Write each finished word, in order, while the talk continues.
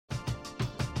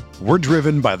We're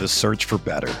driven by the search for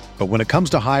better. But when it comes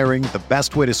to hiring, the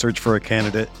best way to search for a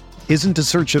candidate isn't to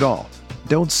search at all.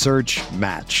 Don't search,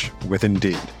 match with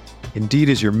Indeed. Indeed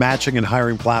is your matching and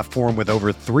hiring platform with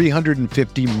over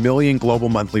 350 million global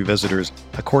monthly visitors,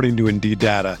 according to Indeed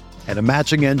data, and a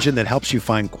matching engine that helps you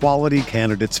find quality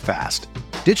candidates fast.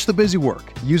 Ditch the busy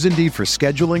work. Use Indeed for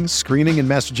scheduling, screening, and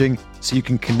messaging so you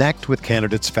can connect with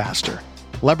candidates faster.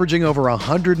 Leveraging over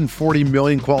 140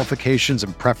 million qualifications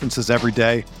and preferences every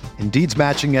day, Indeed's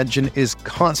matching engine is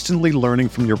constantly learning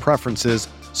from your preferences,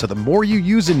 so the more you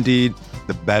use Indeed,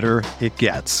 the better it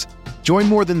gets. Join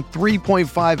more than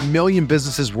 3.5 million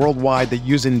businesses worldwide that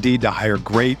use Indeed to hire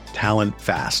great talent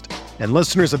fast. And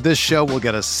listeners of this show will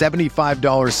get a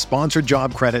 $75 sponsored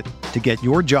job credit to get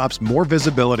your jobs more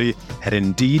visibility at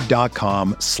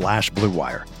Indeed.com/Blue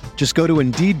Wire. Just go to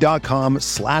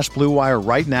Indeed.com/Blue Wire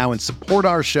right now and support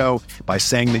our show by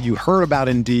saying that you heard about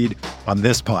Indeed on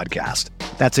this podcast.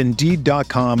 That's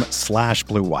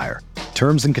Indeed.com/Blue Wire.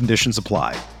 Terms and conditions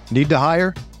apply. Need to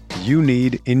hire? You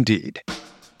need Indeed.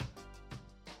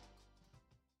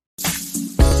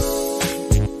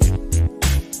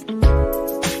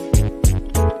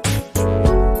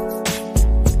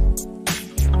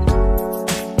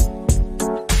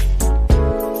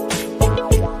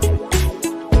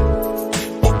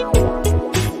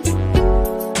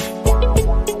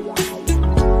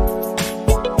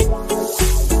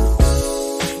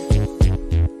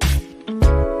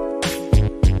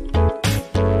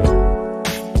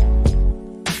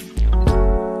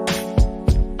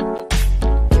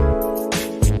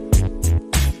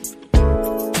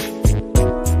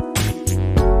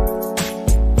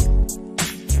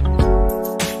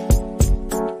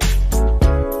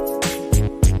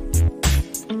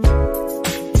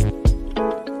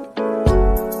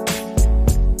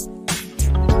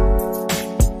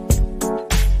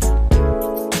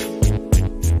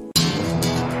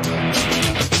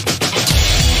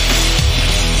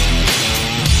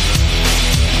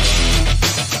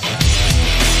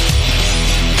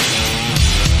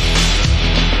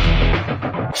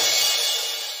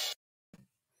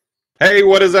 Hey,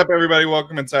 what is up, everybody?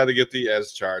 Welcome inside the Get the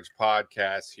As Charged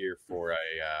podcast here for a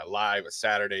live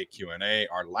Saturday Q&A,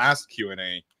 our last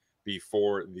Q&A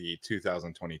before the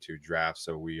 2022 draft.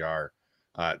 So we are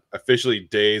officially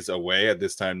days away. At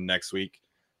this time next week,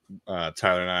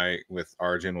 Tyler and I with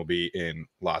Arjun will be in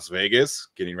Las Vegas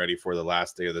getting ready for the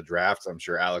last day of the draft. I'm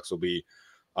sure Alex will be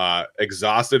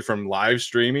exhausted from live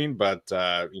streaming, but it's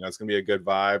going to be a good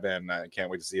vibe, and I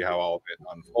can't wait to see how all of it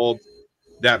unfolds.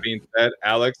 That being said,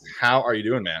 Alex, how are you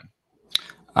doing, man?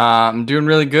 I'm doing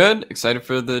really good. Excited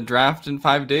for the draft in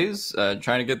 5 days.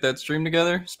 Trying to get that stream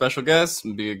together. Special guests.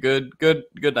 It'll be a good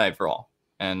night for all.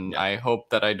 And yeah. I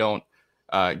hope that I don't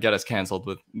get us canceled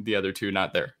with the other two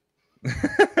not there.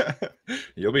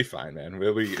 You'll be fine, man.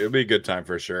 It'll be a good time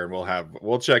for sure. And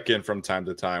we'll check in from time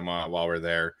to time while we're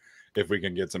there. If we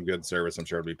can get some good service, I'm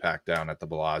sure it'll be packed down at the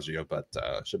Bellagio, but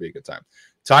should be a good time.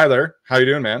 Tyler, how you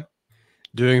doing, man?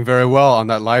 Doing very well on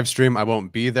that live stream. I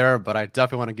won't be there, but I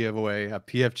definitely want to give away a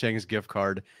PF Chang's gift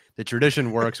card. The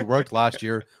tradition works. It worked last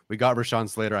year. We got Rashawn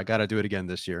Slater. I got to do it again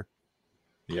this year.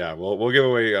 Yeah, we'll give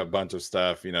away a bunch of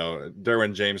stuff.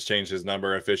 Derwin James changed his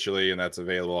number officially, and that's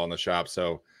available on the shop.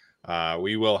 So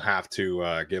we will have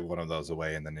to give one of those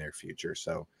away in the near future.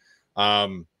 So,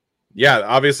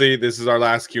 obviously this is our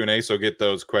last Q&A, so get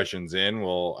those questions in.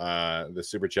 The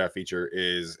super chat feature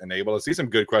is enabled. I see some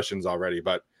good questions already,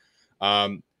 but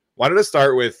wanted to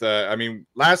start with,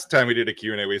 last time we did a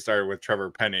Q&A, we started with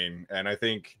Trevor Penning, and I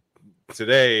think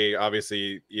today,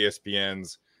 obviously,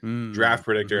 ESPN's draft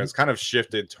predictor has kind of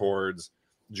shifted towards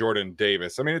Jordan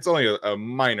Davis. I mean, it's only a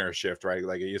minor shift, right?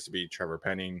 Like, it used to be Trevor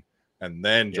Penning and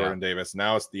then Jordan Davis.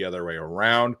 Now it's the other way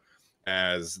around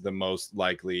as the most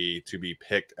likely to be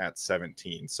picked at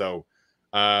 17. So,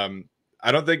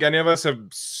 I don't think any of us have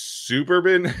super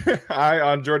been high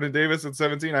on Jordan Davis at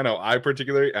 17. I know I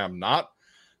particularly am not,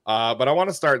 but I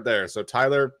want to start there. So,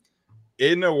 Tyler,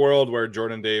 in a world where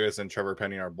Jordan Davis and Trevor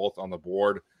Penning are both on the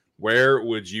board, where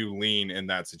would you lean in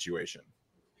that situation?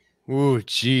 Ooh,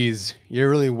 geez.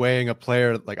 You're really weighing a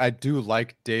player. Like, I do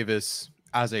like Davis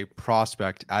as a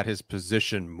prospect at his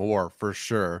position more, for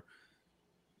sure.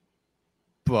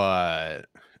 But...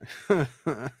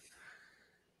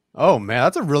 Oh, man,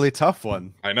 that's a really tough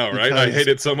one. I know, right? I hate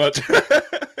it so much.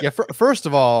 First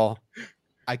of all,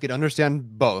 I could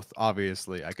understand both,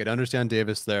 obviously. I could understand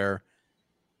Davis there.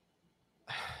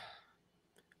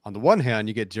 On the one hand,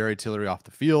 you get Jerry Tillery off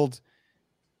the field.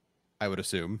 I would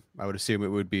assume it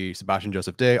would be Sebastian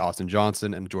Joseph Day, Austin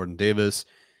Johnson, and Jordan Davis,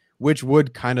 which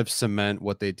would kind of cement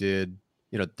what they did,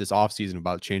 this offseason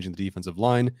about changing the defensive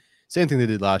line. Same thing they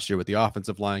did last year with the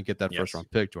offensive line, get that Yes. first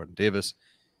round pick, Jordan Davis.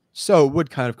 So it would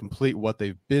kind of complete what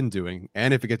they've been doing.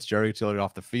 And if it gets Jerry Tillery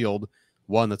off the field,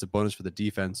 one, that's a bonus for the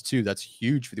defense. Two, that's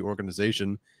huge for the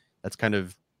organization. That's kind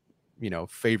of,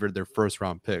 favored their first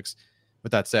round picks.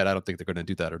 With that said, I don't think they're going to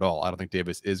do that at all. I don't think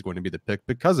Davis is going to be the pick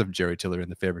because of Jerry Tillery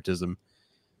and the favoritism.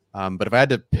 But if I had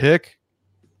to pick,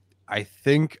 I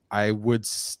think I would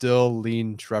still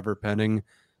lean Trevor Penning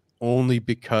only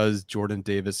because Jordan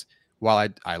Davis, while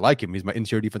I like him, he's my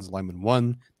interior defensive lineman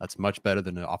 1. That's much better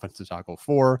than an offensive tackle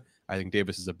 4. I think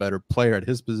Davis is a better player at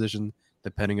his position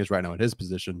than Penning is right now at his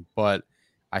position. But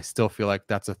I still feel like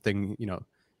that's a thing,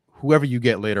 whoever you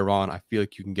get later on, I feel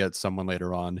like you can get someone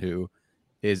later on who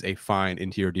is a fine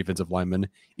interior defensive lineman,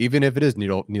 even if it is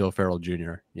Neil Farrell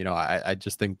Jr. I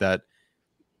just think that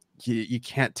you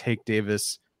can't take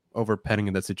Davis over Penning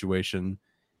in that situation,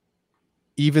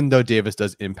 even though Davis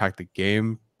does impact the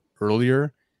game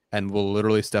earlier and will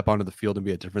literally step onto the field and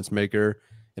be a difference maker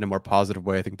in a more positive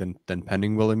way, I think, than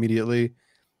Penning will immediately.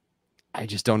 I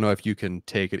just don't know if you can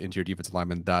take it into your defensive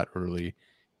lineman that early,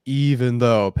 even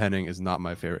though Penning is not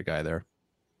my favorite guy there.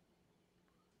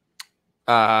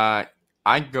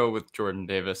 I'd go with Jordan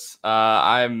Davis.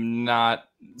 I'm not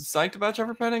psyched about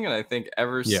Trevor Penning, and I think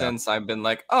ever since I've been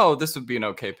like, oh, this would be an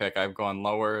okay pick, I've gone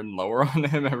lower and lower on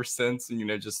him ever since.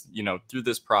 And, through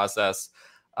this process,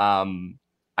 I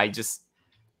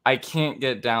can't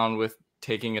get down with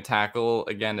taking a tackle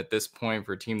again at this point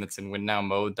for a team that's in win now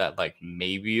mode that like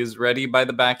maybe is ready by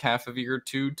the back half of year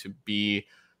 2 to be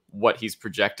what he's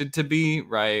projected to be,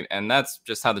 right? And that's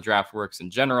just how the draft works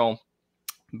in general.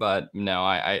 But no,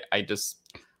 I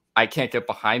can't get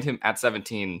behind him at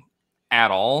 17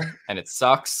 at all. And it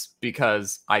sucks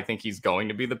because I think he's going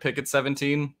to be the pick at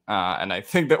 17. And I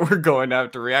think that we're going to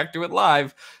have to react to it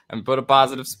live and put a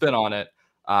positive spin on it.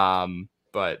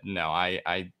 But no,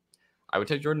 I would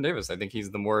take Jordan Davis. I think he's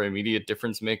the more immediate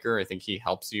difference maker. I think he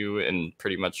helps you in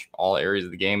pretty much all areas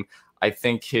of the game. I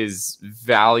think his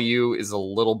value is a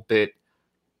little bit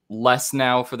less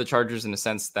now for the Chargers in the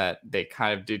sense that they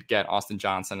kind of did get Austin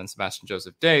Johnson and Sebastian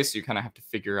Joseph Day. So you kind of have to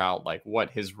figure out like what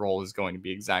his role is going to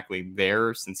be exactly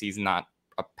there, since he's not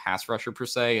a pass rusher per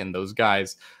se. And those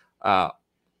guys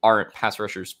aren't pass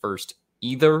rushers first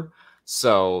either.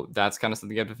 So that's kind of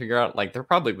something you have to figure out. Like there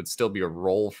probably would still be a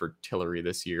role for Tillery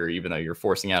this year, even though you're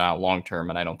forcing it out long-term.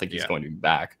 And I don't think he's going to be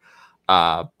back.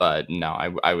 But no,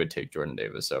 I would take Jordan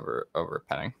Davis over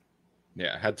Penning.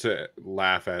 Yeah, I had to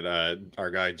laugh at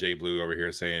our guy Jay Blue over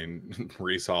here saying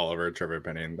Breece Hall over Trevor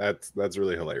Penning. That's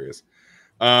really hilarious.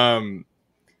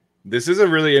 This is a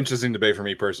really interesting debate for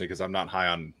me personally because I'm not high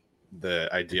on the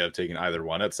idea of taking either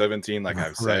one at 17, like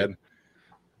I've said.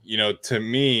 To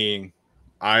me,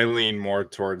 I lean more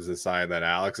towards the side that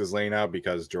Alex is laying out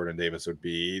because Jordan Davis would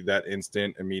be that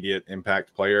instant, immediate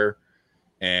impact player.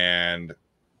 And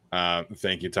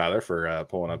thank you, Tyler, for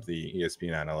pulling up the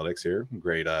ESPN analytics here.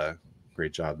 Great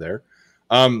job there.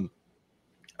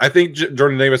 I think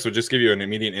Jordan Davis would just give you an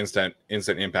immediate instant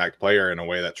impact player in a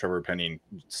way that Trevor Penning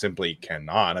simply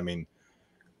cannot. I mean,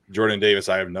 Jordan Davis,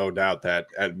 I have no doubt that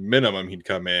at minimum he'd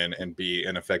come in and be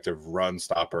an effective run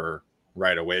stopper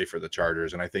right away for the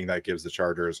Chargers. And I think that gives the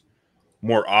Chargers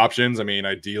more options. I mean,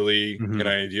 ideally, in an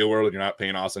ideal world, you're not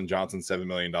paying Austin Johnson $7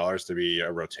 million to be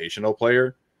a rotational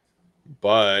player.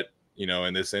 But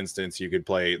in this instance, you could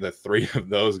play the 3 of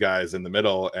those guys in the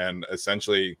middle and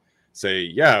essentially say,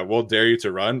 yeah, we'll dare you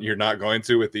to run. You're not going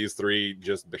to with these 3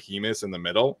 just behemoths in the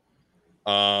middle.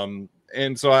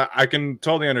 And so I can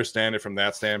totally understand it from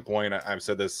that standpoint. I've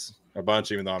said this a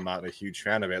bunch, even though I'm not a huge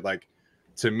fan of it. Like,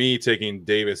 to me, taking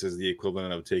Davis is the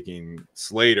equivalent of taking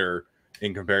Slater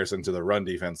in comparison to the run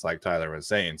defense, like Tyler was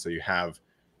saying. So you have,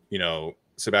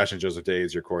 Sebastian Joseph Day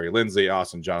is your Corey Linsley,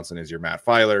 Austin Johnson is your Matt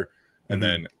Filer, and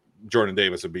then Jordan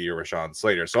Davis would be your Rashawn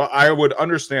Slater. So I would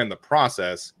understand the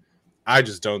process. I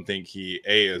just don't think he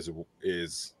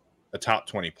is a top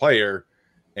 20 player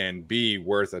and B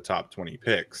worth a top 20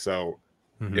 pick. So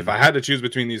if I had to choose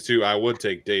between these two, I would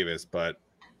take Davis, but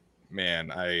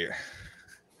man,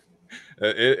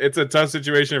 it's a tough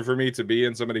situation for me to be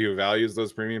in, somebody who values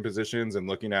those premium positions and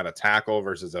looking at a tackle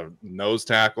versus a nose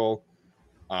tackle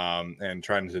and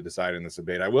trying to decide in this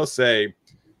debate. I will say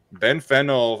Ben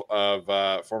Fennell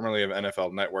of formerly of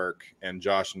NFL Network and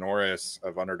Josh Norris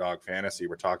of Underdog Fantasy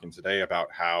were talking today about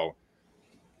how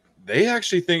they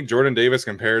actually think Jordan Davis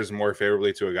compares more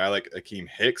favorably to a guy like Akeem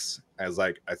Hicks as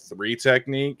like a 3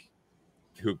 technique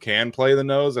who can play the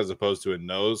nose as opposed to a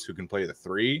nose who can play the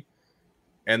 3.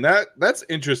 And that's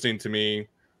interesting to me,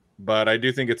 but I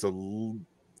do think it's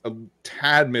a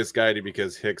tad misguided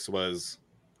because Hicks was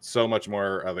so much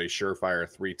more of a surefire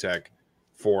 3 tech,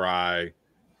 4-eye,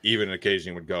 even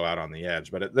occasionally would go out on the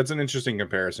edge. But that's an interesting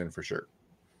comparison for sure.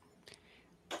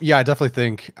 Yeah, I definitely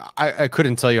think I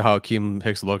couldn't tell you how Akeem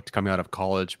Hicks looked coming out of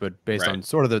college, but based on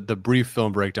sort of the brief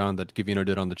film breakdown that Gavino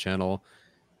did on the channel,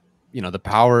 the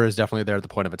power is definitely there at the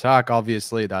point of attack.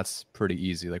 Obviously, that's pretty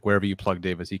easy. Like wherever you plug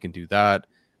Davis, he can do that.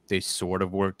 They sort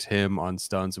of worked him on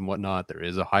stunts and whatnot. There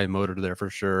is a high motor there for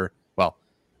sure. Well,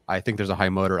 I think there's a high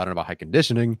motor. I don't know about high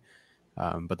conditioning,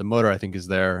 but the motor I think is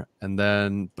there. And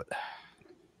then, but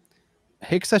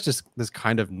Hicks has just this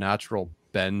kind of natural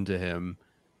bend to him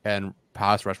and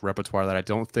pass rush repertoire that I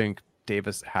don't think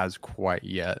Davis has quite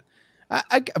yet.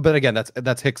 But again,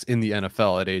 that's Hicks in the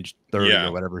NFL at age 30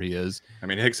 or whatever he is. I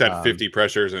mean, Hicks had 50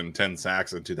 pressures and 10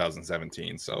 sacks in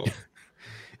 2017. So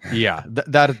yeah,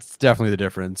 that's definitely the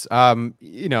difference.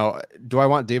 Do I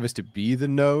want Davis to be the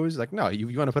nose? Like, no, you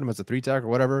want to put him as a 3-tech or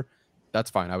whatever. That's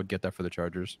fine. I would get that for the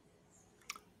Chargers.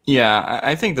 Yeah,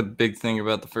 I think the big thing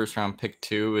about the first round pick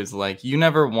too is like you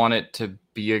never want it to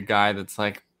be a guy that's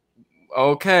like,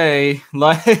 okay,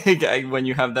 like when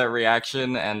you have that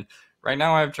reaction. And right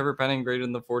now I have Trevor Penning graded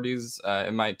in the 40s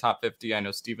in my top 50. I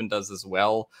know Steven does as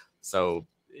well. So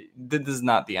this is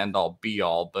not the end all be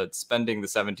all, but spending the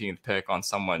 17th pick on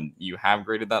someone you have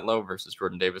graded that low versus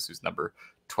Jordan Davis, who's number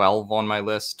 12 on my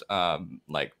list,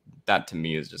 like that to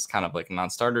me is just kind of like a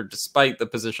non-starter, despite the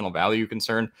positional value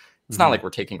concern. It's not like we're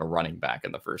taking a running back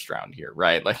in the first round here,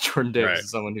 right? Like Jordan Davis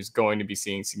is someone who's going to be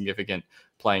seeing significant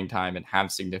playing time and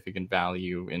have significant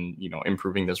value in,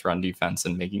 improving this run defense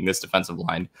and making this defensive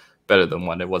line better than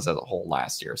what it was as a whole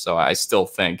last year. So I still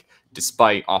think,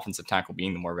 despite offensive tackle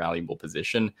being the more valuable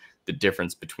position, the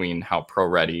difference between how pro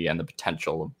ready and the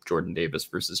potential of Jordan Davis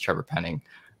versus Trevor Penning,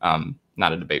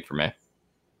 not a debate for me.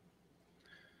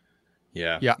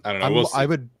 Yeah. I don't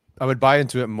know. I would buy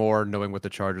into it more knowing what the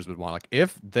Chargers would want. Like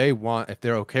if they're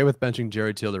okay with benching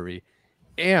Jerry Tillery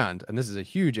and this is a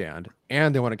huge and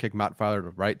they want to kick Matt Filer to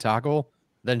right tackle,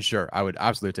 then sure, I would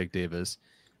absolutely take Davis.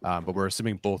 But we're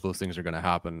assuming both those things are going to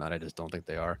happen, and I just don't think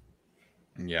they are.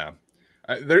 Yeah.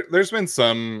 There's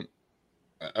been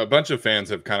a bunch of fans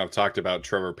have kind of talked about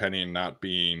Trevor Penning not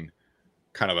being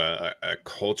kind of a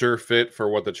culture fit for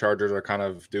what the Chargers are kind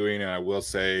of doing. And I will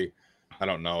say, I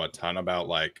don't know a ton about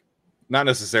like, not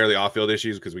necessarily off-field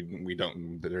issues because we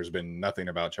don't. There's been nothing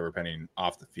about Trevor Penning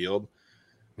off the field,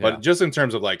 but just in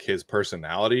terms of like his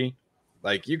personality,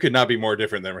 like you could not be more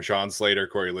different than Rashawn Slater,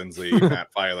 Corey Linsley,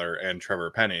 Matt Filer, and Trevor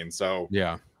Penning. So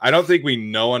I don't think we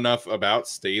know enough about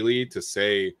Staley to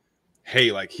say,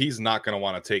 hey, like he's not going to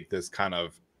want to take this kind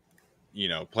of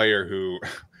player who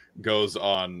goes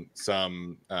on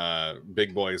some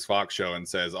Big Boys Fox show and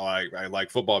says, oh, I like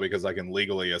football because I can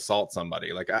legally assault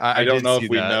somebody. Like I don't know if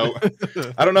we know.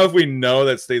 I don't know if we know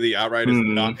that Staley outright is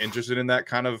not interested in that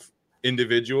kind of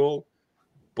individual,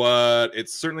 but it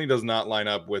certainly does not line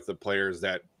up with the players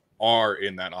that are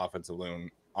in that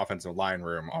offensive line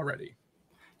room already.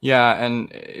 Yeah,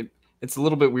 and it's a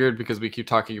little bit weird because we keep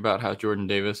talking about how Jordan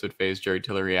Davis would phase Jerry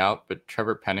Tillery out, but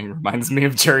Trevor Penning reminds me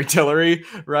of Jerry Tillery,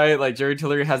 right? Like Jerry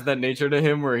Tillery has that nature to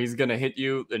him where he's going to hit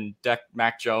you and deck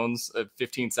Mac Jones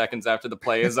 15 seconds after the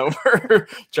play is over.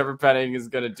 Trevor Penning is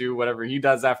going to do whatever he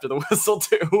does after the whistle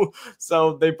too.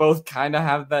 So they both kind of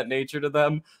have that nature to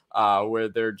them where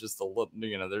they're just a little,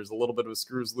 there's a little bit of a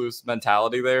screws loose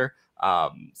mentality there.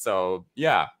 So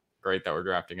yeah, great that we're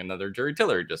drafting another Jerry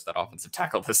Tillery, just that offensive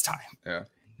tackle this time. Yeah.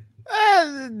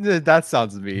 That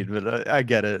sounds mean, but I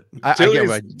get it.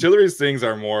 Tillery's things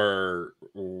are more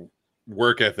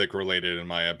work ethic related, in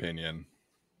my opinion.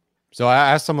 So I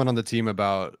asked someone on the team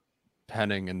about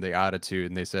Penning and the attitude,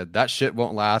 and they said that shit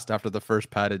won't last after the first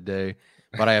padded day,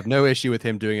 but I have no issue with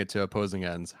him doing it to opposing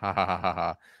ends. Ha ha ha ha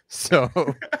ha. So,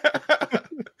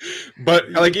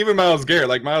 but like even Myles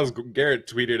Garrett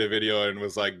tweeted a video and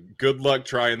was like, "Good luck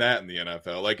trying that in the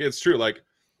NFL." Like it's true. Like,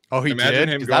 oh, he imagine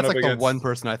did. Him that's like the one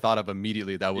person I thought of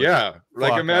immediately. That was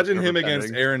like imagine him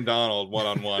against Aaron Donald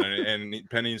 1-on-1, and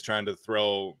Penning's trying to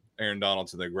throw Aaron Donald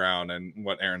to the ground, and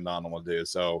what Aaron Donald will do.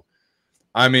 So,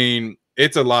 I mean,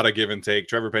 it's a lot of give and take.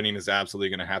 Trevor Penning is absolutely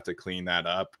going to have to clean that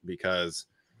up because,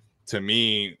 to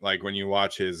me, like when you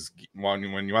watch when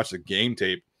you watch the game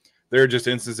tape, there are just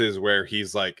instances where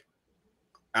he's like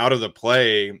out of the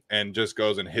play and just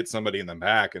goes and hits somebody in the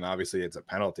back, and obviously it's a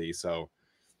penalty. So,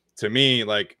 to me,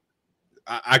 like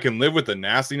I can live with the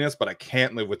nastiness, but I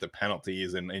can't live with the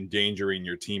penalties and endangering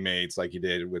your teammates like you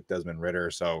did with Desmond Ridder.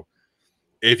 So,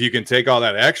 if you can take all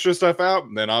that extra stuff out,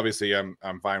 then obviously I'm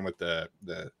fine with the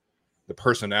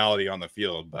personality on the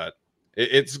field. But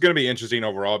it's going to be interesting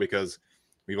overall because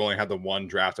we've only had the one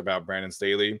draft about Brandon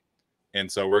Staley, and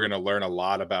so we're going to learn a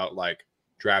lot about like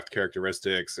draft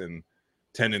characteristics and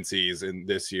tendencies in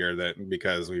this year that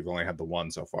because we've only had the one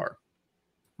so far.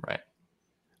 Right.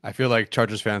 I feel like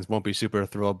Chargers fans won't be super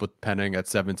thrilled with Penning at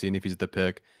 17 if he's the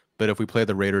pick. But if we play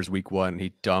the Raiders week 1 and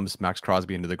he dumps Max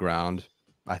Crosby into the ground,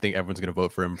 I think everyone's going to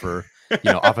vote for him for,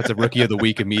 offensive rookie of the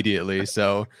week immediately.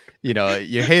 So, you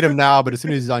hate him now, but as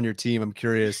soon as he's on your team, I'm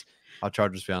curious how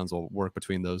Chargers fans will work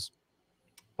between those.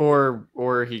 Or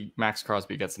Max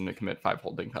Crosby gets him to commit 5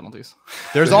 holding penalties.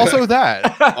 There's also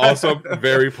that. Also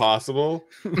very possible.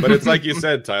 But it's like you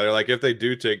said, Tyler, like if they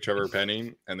do take Trevor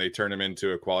Penning and they turn him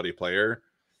into a quality player,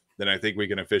 then I think we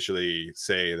can officially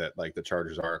say that like the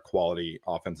Chargers are a quality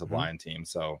offensive line team.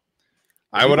 So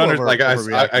I would understand. Like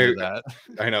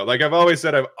I know, like I've always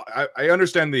said, I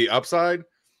understand the upside.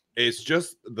 It's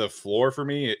just the floor for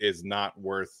me is not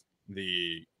worth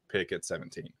the pick at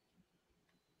 17.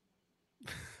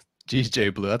 Geez, Jay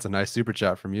Blue, that's a nice super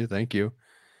chat from you. Thank you.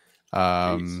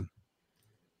 Who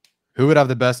would have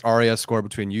the best RAS score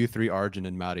between you three, Arjun,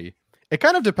 and Maddie? It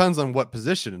kind of depends on what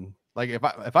position. Like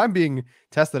if I'm being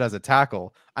tested as a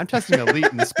tackle, I'm testing elite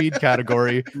in the speed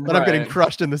category, but I'm getting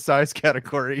crushed in the size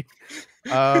category.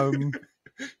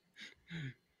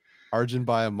 Arjun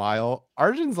by a mile.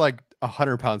 Arjun's like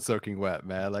 100 pounds soaking wet,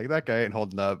 man. Like that guy ain't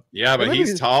holding up. Yeah, but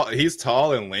he's tall. He's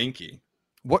tall and lanky.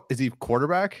 What is he,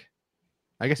 quarterback?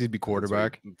 I guess he'd be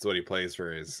quarterback. That's what he plays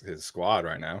for his squad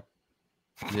right now.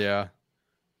 Yeah.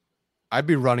 I'd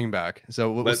be running back.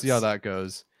 So we'll see how that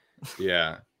goes.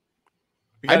 Yeah.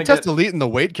 I'd test elite in the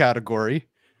weight category.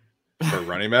 For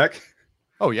running back?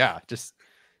 Oh, yeah. Just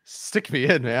stick me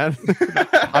in, man.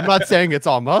 I'm not saying it's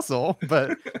all muscle,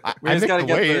 but we just got to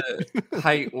get the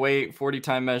height, weight, 40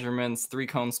 time measurements, 3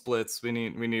 cone splits. We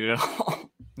need it all.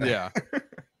 Yeah.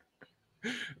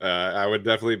 I would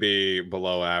definitely be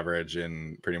below average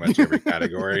in pretty much every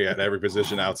category at every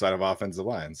position outside of offensive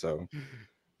line. So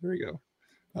there you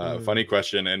go. Funny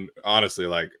question. And honestly,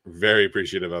 like very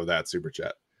appreciative of that super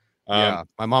chat. Yeah.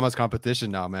 My mama's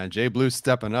competition now, man. Jay Blue's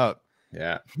stepping up.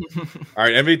 Yeah. All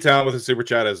right. MV Town with a super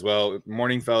chat as well.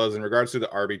 Morning, fellas. In regards to the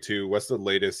RB2, what's the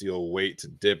latest you'll wait to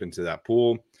dip into that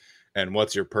pool? And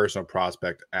what's your personal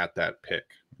prospect at that pick?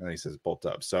 And he says bolt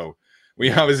up. So we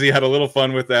obviously had a little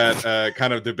fun with that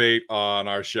kind of debate on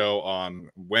our show on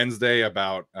Wednesday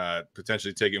about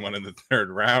potentially taking one in the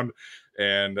 3rd round.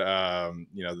 And,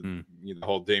 the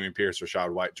whole Dameon Pierce,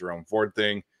 Rashad White, Jerome Ford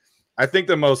thing. I think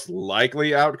the most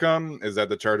likely outcome is that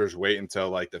the Chargers wait until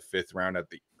like the 5th round at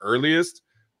the earliest.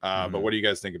 But what do you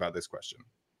guys think about this question?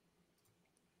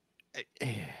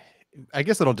 I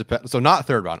guess it'll depend. So not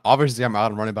 3rd round. Obviously, I'm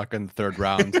out and running back in the 3rd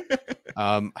round.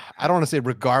 I don't want to say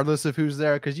regardless of who's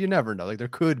there because you never know. Like there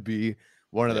could be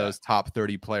one of those top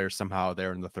 30 players somehow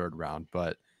there in the 3rd round.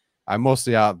 But I'm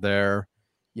mostly out there.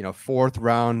 4th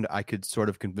round, I could sort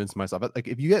of convince myself. Like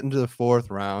if you get into the 4th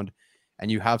round and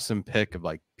you have some pick of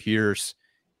like Pierce,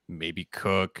 maybe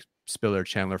Cook, Spiller,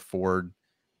 Chandler, Ford,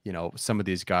 some of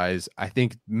these guys, I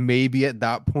think maybe at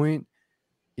that point,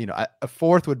 a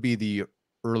 4th would be the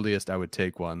earliest I would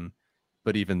take one.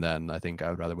 But even then, I think I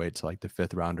would rather wait till like the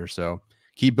 5th round or so.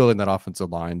 Keep building that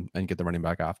offensive line and get the running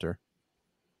back after.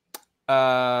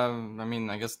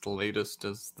 I guess the latest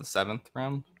is the 7th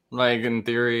round. Like in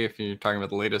theory, if you're talking about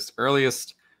the latest,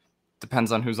 earliest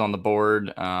depends on who's on the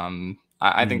board.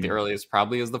 I think the earliest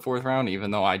probably is the 4th round,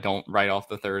 even though I don't write off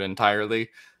the 3rd entirely.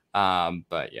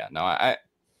 But yeah, no,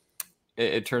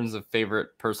 in terms of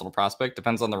favorite personal prospect,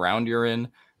 depends on the round you're in.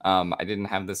 I didn't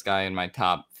have this guy in my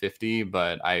top 50,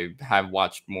 but I have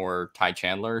watched more Ty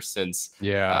Chandler since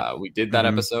we did that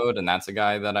episode, and that's a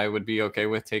guy that I would be okay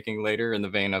with taking later in the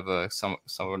vein of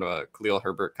somewhat of a Khalil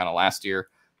Herbert kind of last year.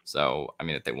 So,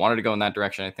 if they wanted to go in that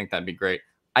direction, I think that'd be great.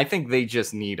 I think they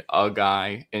just need a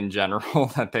guy in general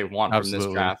that they want from this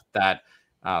draft that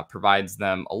provides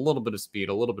them a little bit of speed,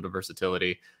 a little bit of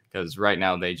versatility, because right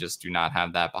now they just do not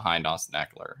have that behind Austin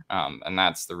Eckler, and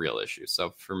that's the real issue.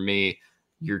 So for me,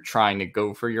 you're trying to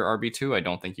go for your RB2. I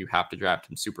don't think you have to draft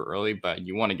him super early, but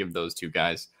you want to give those 2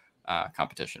 guys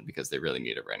competition because they really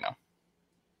need it right now.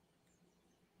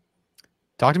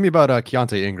 Talk to me about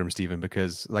Keontae Ingram, Steven,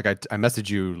 because like I messaged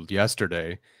you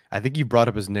yesterday. I think you brought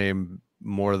up his name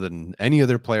more than any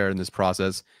other player in this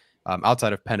process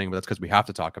outside of Penning, but that's because we have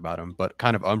to talk about him. But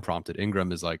kind of unprompted,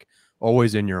 Ingram is like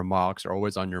always in your mocks or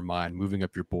always on your mind, moving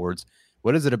up your boards.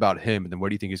 What is it about him? And then where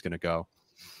do you think he's going to go?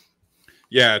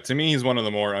 Yeah, to me, he's one of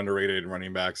the more underrated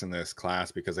running backs in this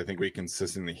class because I think we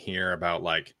consistently hear about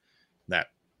like that,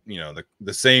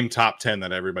 the same top 10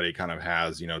 that everybody kind of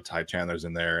has. Ty Chandler's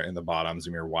in there in the bottom,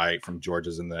 Zamir White from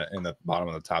Georgia's in the bottom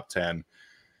of the top 10.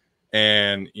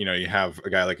 And, you have a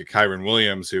guy like a Kyron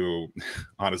Williams who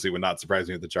honestly would not surprise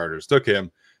me if the Chargers took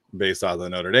him. based off the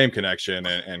Notre Dame connection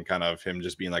and kind of him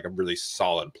just being like a really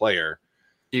solid player.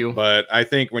 But I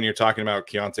think when you're talking about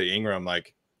Keontae Ingram,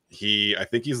 like I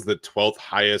think he's the 12th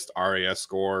highest RAS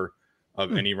score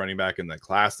of any running back in the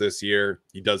class this year.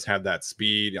 He does have that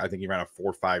speed. I think he ran a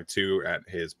 4.52 at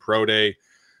his pro day,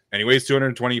 and he weighs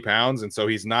 220 pounds. And so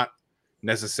he's not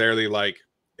necessarily like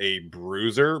a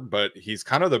bruiser, but he's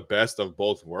kind of the best of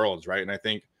both worlds, right? And I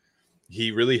think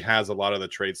he really has a lot of the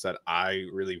traits that I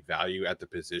really value at the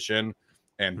position,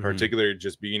 and particularly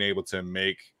just being able to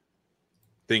make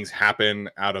things happen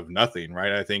out of nothing,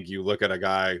 right? I think you look at a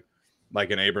guy like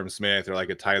an Abram Smith or like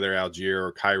a Tyler Algier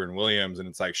or Kyron Williams, and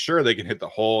it's like, sure, they can hit the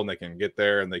hole and they can get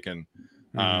there and they can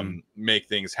make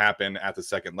things happen at the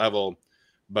second level.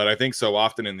 But I think so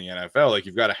often in the NFL, like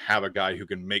you've got to have a guy who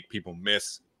can make people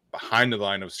miss behind the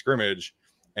line of scrimmage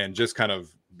and just kind of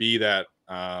be that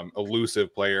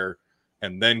elusive player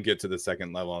and then get to the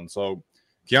second level. And so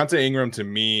Keontae Ingram to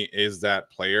me is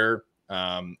that player.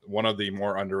 One of the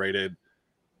more underrated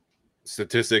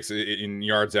statistics in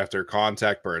yards after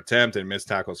contact per attempt and missed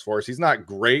tackles forced. He's not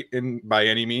great by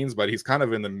any means, but he's kind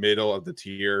of in the middle of the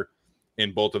tier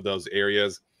in both of those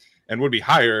areas, and would be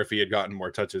higher if he had gotten more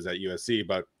touches at USC.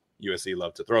 But USC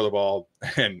loved to throw the ball,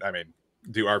 and I mean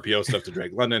do RPO stuff to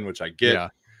Drake London, which I get.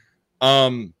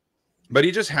 But he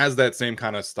just has that same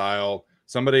kind of style.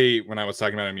 Somebody, when I was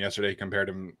talking about him yesterday, compared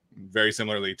him very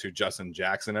similarly to Justin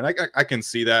Jackson, and I can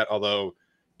see that. Although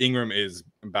Ingram is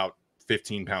about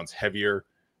 15 pounds heavier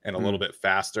and a little bit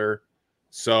faster.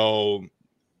 So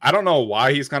I don't know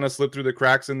why he's kind of slipped through the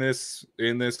cracks in this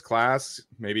class.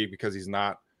 Maybe because he's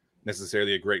not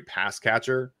necessarily a great pass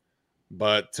catcher.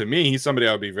 But to me, he's somebody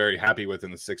I would be very happy with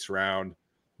in the 6th round,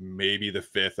 maybe the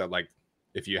 5th, at like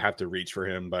if you have to reach for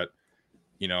him. But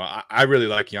you know, I really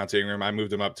like Keontae Ingram. I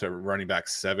moved him up to running back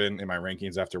 7 in my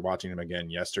rankings after watching him again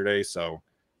yesterday. So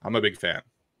I'm a big fan.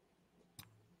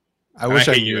 I wish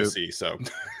I hate knew. USC, so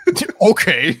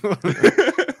okay.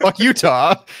 Fuck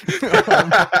Utah.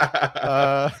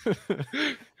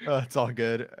 It's all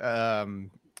good.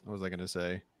 What was I gonna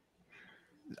say?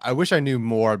 I wish I knew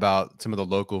more about some of the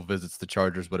local visits the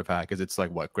Chargers would have had, because it's like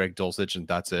what, Greg Dulcich and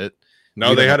that's it.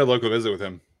 No, they had a local visit with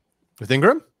him. With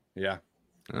Ingram? Yeah.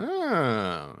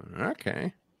 Oh,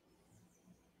 okay.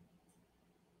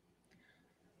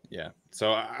 Yeah.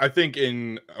 So I think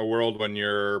in a world when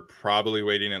you're probably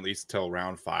waiting at least till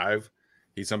round 5,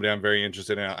 he's somebody I'm very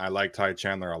interested in. I like Ty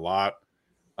Chandler a lot.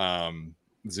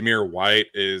 Zamir White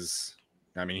is,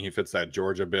 I mean, he fits that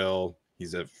Georgia bill.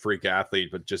 He's a freak athlete,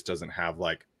 but just doesn't have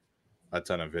like a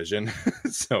ton of vision.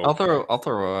 So I'll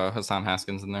throw Hassan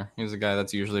Haskins in there. He's a guy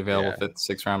that's usually available for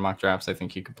 6th round mock drafts. I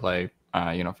think he could play,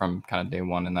 from kind of day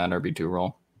one in that RB2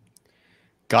 role.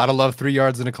 Gotta love 3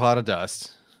 yards in a cloud of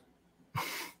dust.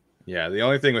 Yeah, the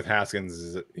only thing with Haskins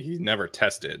is he's never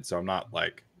tested, so I'm not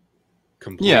like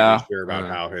completely sure about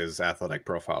how his athletic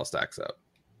profile stacks up.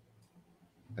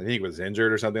 I think he was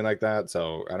injured or something like that,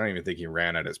 so I don't even think he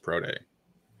ran at his pro day.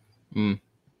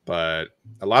 But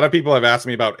a lot of people have asked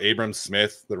me about Abram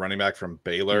Smith, the running back from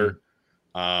Baylor.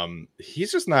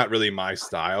 He's just not really my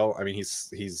style. I mean,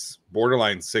 he's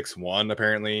borderline 6'1"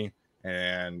 apparently,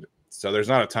 and so there's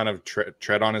not a ton of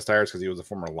tread on his tires because he was a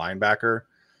former linebacker.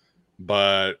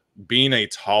 But being a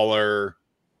taller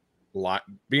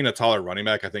running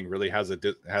back, I think really has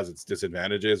its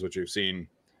disadvantages, which we've seen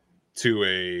to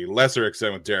a lesser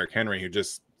extent with Derrick Henry, who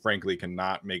just frankly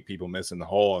cannot make people miss in the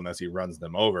hole unless he runs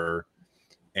them over.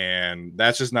 And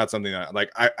that's just not something that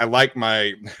I like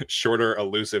my shorter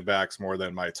elusive backs more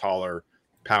than my taller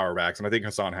power backs. And I think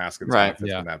Hassan Haskins fits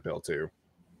in that bill too.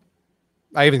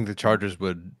 I even think the Chargers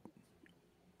would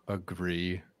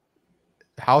agree.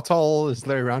 How tall is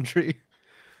Larry Roundtree?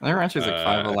 Larry Roundtree's like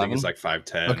 5'11". I think he's like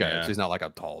 5'10". Okay, so he's not like a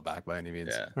tall back by any means.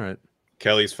 Yeah. All right.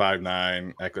 Kelly's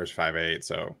 5'9", Eckler's 5'8".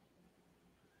 So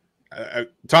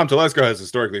Tom Telesco has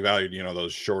historically valued,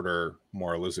 those shorter,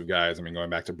 more elusive guys. I mean, going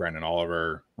back to Brandon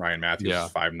Oliver, Ryan Matthews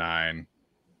is 5'9".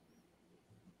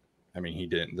 I mean, he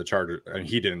didn't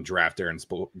draft Darren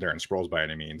Sproles by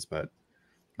any means, but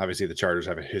obviously the Chargers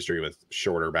have a history with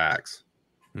shorter backs.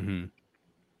 Mm-hmm.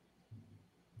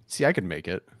 See, I could make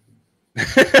it.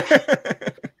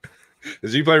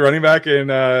 Did you play running back in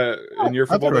your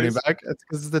football running back? It's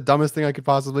because it's the dumbest thing I could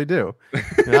possibly do. I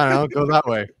don't know. Go that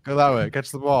way.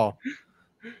 Catch the ball.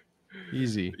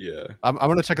 Easy. Yeah. I'm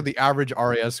gonna check out the average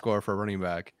RAS score for a running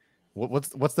back.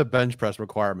 What's the bench press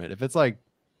requirement? If it's like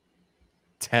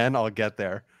 10, I'll get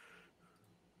there.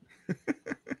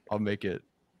 I'll make it.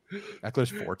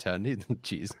 Eckler's 410.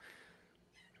 Jeez.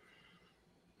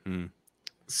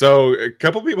 So a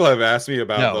couple people have asked me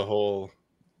about the whole.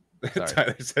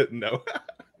 Tyler said no.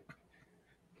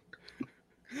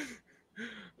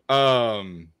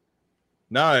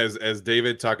 No, as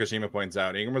David Takashima points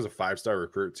out, Ingram was a 5-star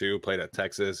recruit too, played at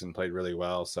Texas and played really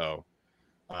well. So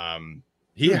I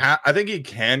think he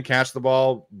can catch the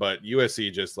ball, but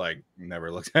USC just like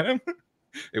never looked at him.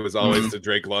 It was always to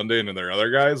Drake London and their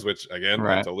other guys, which again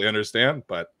I totally understand.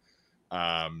 But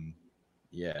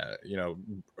yeah,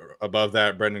 above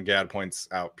that, Brendan Gadd points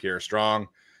out Pierre Strong.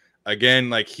 Again,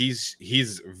 like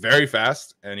he's very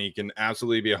fast and he can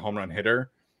absolutely be a home run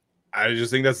hitter. I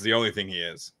just think that's the only thing he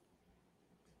is.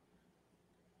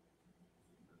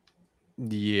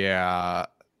 Yeah.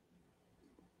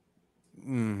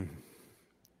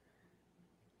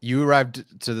 You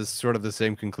arrived to this sort of the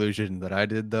same conclusion that I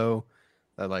did, though.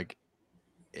 That like,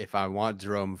 if I want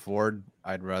Jerome Ford,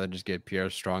 I'd rather just get Pierre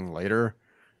Strong later.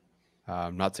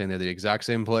 I'm not saying they're the exact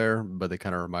same player, but they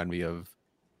kind of remind me of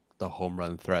the home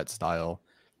run threat style.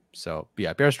 So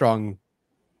yeah, Pierre Strong,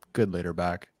 good later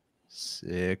back,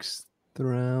 6th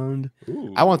round.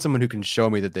 Ooh. I want someone who can show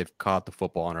me that they've caught the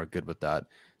football and are good with that,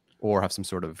 or have some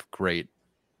sort of great,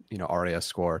 RAS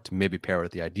score to maybe pair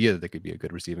with the idea that they could be a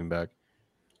good receiving back.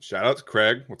 Shout out to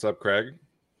Craig. What's up, Craig?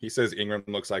 He says Ingram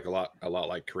looks like a lot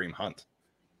like Kareem Hunt.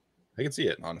 I can see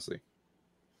it, honestly.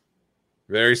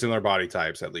 Very similar body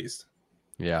types, at least.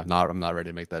 Yeah, I'm not ready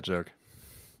to make that joke.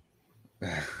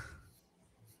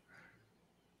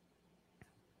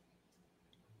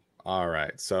 All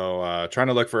right. So trying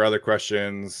to look for other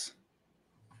questions.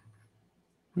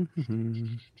 Oh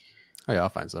yeah, I'll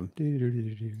find some.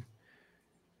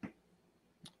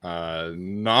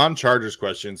 Non-Chargers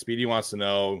question. Speedy wants to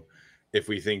know if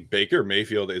we think Baker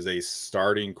Mayfield is a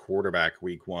starting quarterback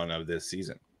week 1 of this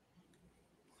season.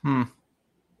 Well,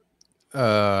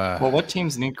 what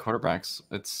teams need quarterbacks?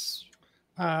 It's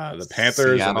the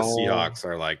Panthers Seattle. and the Seahawks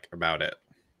are like about it.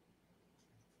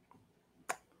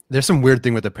 There's some weird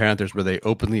thing with the Panthers where they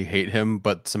openly hate him,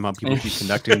 but somehow people keep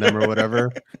connecting them or whatever.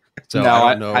 So no,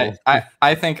 I don't know.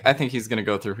 I think he's gonna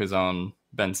go through his own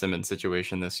Ben Simmons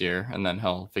situation this year, and then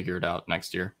he'll figure it out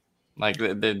next year. Like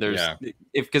there's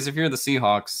if you're the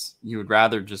Seahawks, you would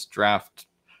rather just draft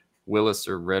Willis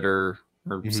or Ritter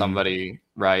or somebody,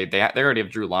 right? They already have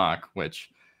Drew Lock,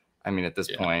 which I mean at this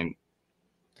point,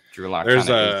 Drew Lock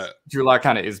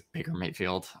kind of is Baker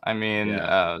Mayfield. I mean,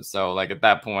 so like at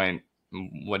that point,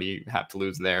 what do you have to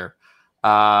lose there?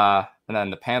 And then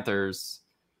the Panthers,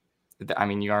 I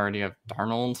mean, you already have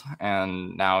Darnold,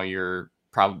 and now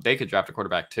they could draft a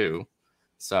quarterback too.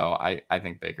 So I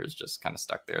think Baker's just kind of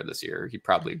stuck there this year. He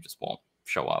probably just won't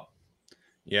show up.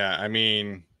 Yeah, I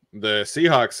mean, the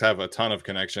Seahawks have a ton of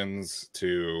connections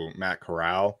to Matt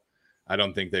Corral. I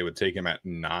don't think they would take him at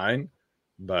 9,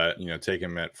 but take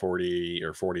him at 40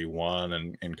 or 41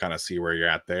 and kind of see where you're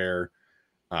at there.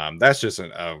 That's just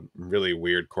a really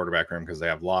weird quarterback room because they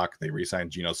have Locke. They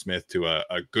re-signed Geno Smith to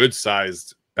a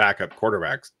good-sized backup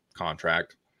quarterback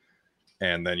contract.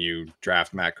 And then you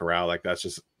draft Matt Corral. Like, that's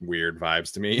just weird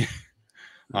vibes to me.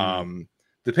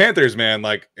 The Panthers, man,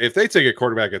 like, if they take a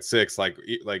quarterback at 6, like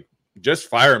just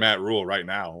fire Matt Rule right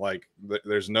now. Like,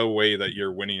 there's no way that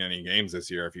you're winning any games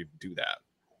this year if you do that.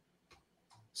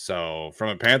 So, from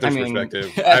a Panthers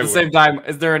perspective, at the same time,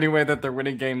 is there any way that they're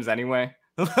winning games anyway?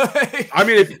 I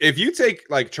mean, if you take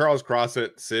like Charles Cross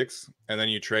at 6 and then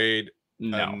you trade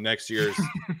next year's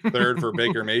 3rd for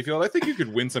Baker Mayfield, I think you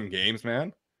could win some games,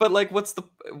 man. But like, what's the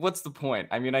point?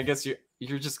 I mean, I guess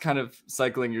you're just kind of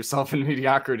cycling yourself in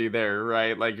mediocrity there,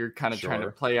 right? Like you're kind of trying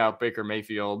to play out Baker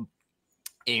Mayfield,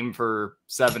 aim for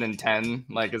 7 and 10.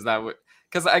 Like, is that what?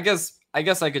 Because I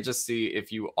guess I could just see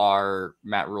if you are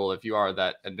Matt Rule, if you are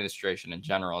that administration in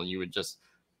general, you would just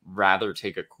rather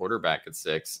take a quarterback at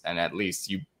 6 and at least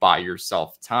you buy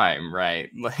yourself time,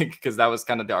 right? Like, because that was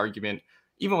kind of the argument,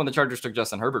 even when the Chargers took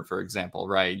Justin Herbert, for example,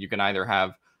 right? You can either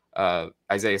have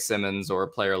Isaiah Simmons or a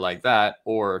player like that,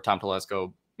 or Tom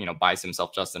Telesco, buys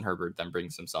himself Justin Herbert, then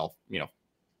brings himself,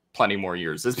 plenty more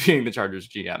years as being the Chargers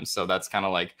GM. So that's kind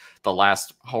of like the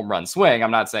last home run swing.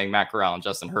 I'm not saying Matt Corral and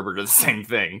Justin Herbert are the same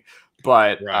thing,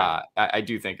 but I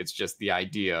do think it's just the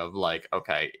idea of like,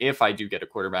 okay, if I do get a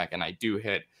quarterback and I do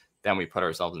hit, then we put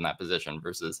ourselves in that position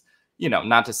versus,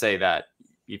 not to say that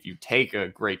if you take a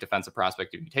great defensive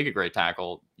prospect, if you take a great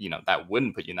tackle, that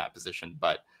wouldn't put you in that position.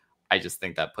 But I just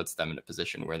think that puts them in a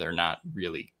position where they're not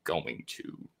really going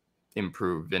to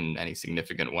improve in any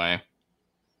significant way.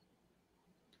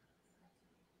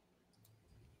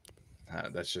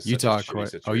 That's just Utah.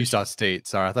 Utah State.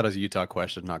 Sorry, I thought it was a Utah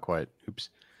question. Not quite. Oops.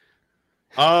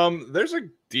 There's a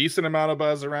decent amount of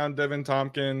buzz around Devin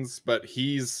Tompkins, but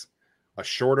he's a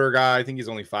shorter guy. I think he's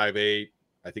only 5'8".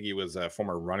 I think he was a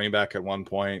former running back at one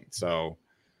point. So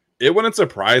it wouldn't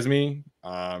surprise me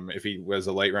if he was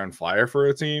a late round flyer for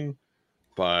a team.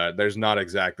 but there's not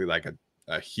exactly like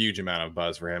a huge amount of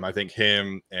buzz for him. I think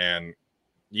him and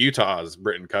Utah's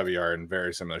Britton Covey are in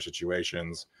very similar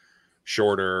situations,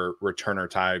 shorter returner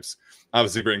types.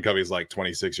 Obviously, Britton Covey's like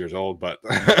 26 years old, but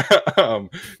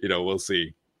we'll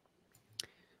see.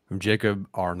 From Jacob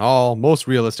Arnall, most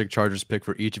realistic Chargers pick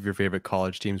for each of your favorite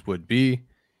college teams would be,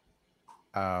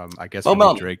 I guess,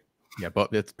 Drake. Yeah,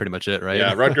 but that's pretty much it, right?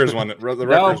 Yeah, Rutgers one. The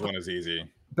Rutgers one is easy.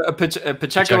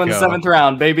 Pacheco in the 7th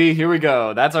round, baby. Here we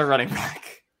go. That's our running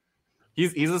back.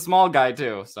 He's a small guy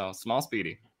too, so small,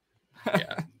 speedy.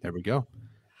 Yeah, there we go.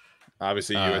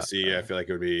 Obviously, USC. I feel like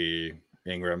it would be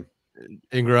Ingram.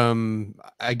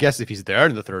 I guess if he's there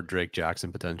in the 3rd, Drake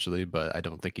Jackson potentially, but I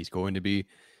don't think he's going to be.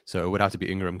 So it would have to be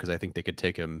Ingram because I think they could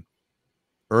take him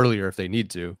earlier if they need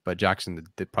to, but Jackson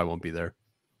they probably won't be there.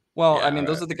 Well, yeah, I mean,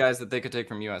 those are the guys that they could take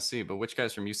from USC, but which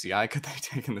guys from UCI could they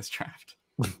take in this draft?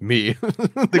 Me.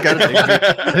 They gotta take me.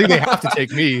 I think they have to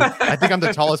take me. I think I'm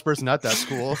the tallest person at that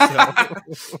school.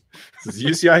 So. Does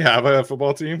UCI have a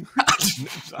football team?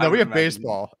 No, we have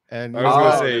baseball. And I was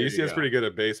going to say UCI is pretty good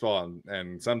at baseball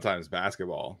and sometimes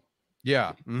basketball.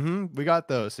 Yeah, we got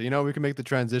those. So we can make the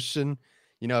transition.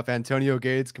 If Antonio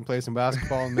Gates can play some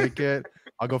basketball and make it,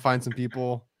 I'll go find some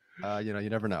people. You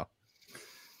never know.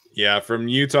 Yeah, from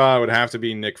Utah, it would have to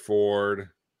be Nick Ford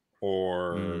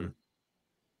or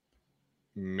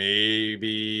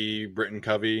maybe Britton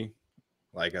Covey,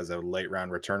 like as a late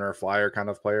round returner flyer kind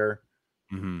of player.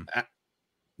 Mm-hmm.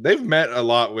 They've met a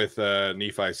lot with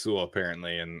Nephi Sewell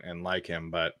apparently and like him,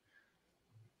 but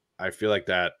I feel like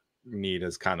that need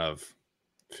is kind of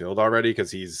filled already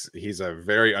because he's a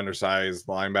very undersized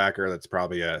linebacker that's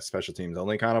probably a special teams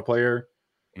only kind of player.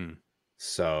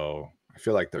 So I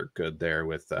feel like they're good there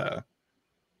with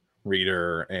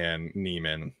Reeder and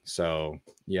Neiman. So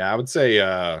yeah, I would say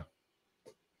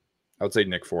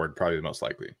Nick Ford probably the most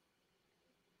likely.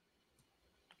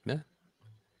 Yeah.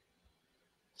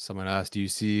 Someone asked, do you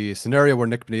see a scenario where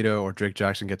Nick Bonito or Drake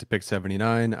Jackson get to pick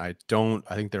 79? I don't.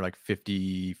 I think they're like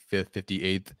 55th,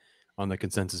 58th on the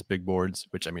consensus big boards,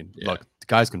 which look, the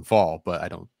guys can fall, but I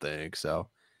don't think so.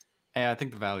 Yeah, I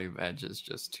think the value of edge is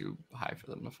just too high for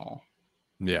them to fall.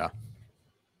 Yeah.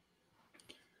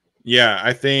 Yeah,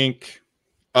 I think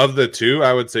of the two,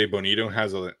 I would say Bonito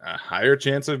has a higher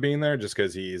chance of being there just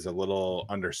because he's a little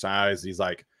undersized. He's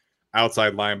like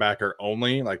outside linebacker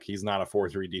only. Like he's not a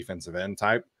 4-3 defensive end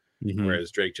type. Whereas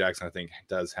Drake Jackson, I think,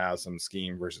 does have some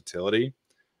scheme versatility.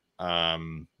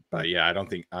 But yeah, I don't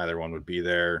think either one would be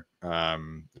there.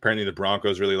 Apparently the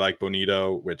Broncos really like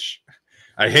Bonito, which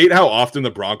I hate how often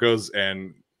the Broncos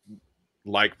and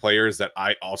like players that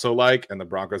I also like, and the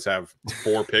Broncos have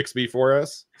 4 picks before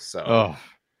us. So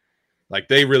like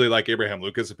they really like Abraham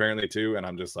Lucas apparently too. And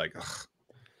I'm just like, ugh,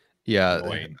 yeah.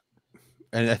 Annoying.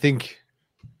 And I think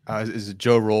is it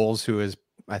Joe Rolls who has,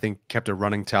 I think, kept a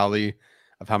running tally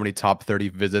of how many top 30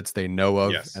 visits they know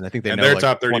of. Yes. And I think they know their like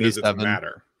top 30 27 visits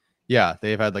matter. Yeah,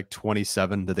 they've had like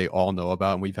 27 that they all know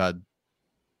about, and we've had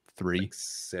 3. Like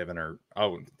 7 or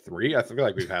 3. I feel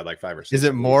like we've had like 5 or 6. Is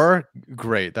it more?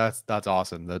 Great. That's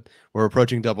awesome. That we're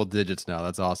approaching double digits now.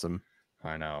 That's awesome.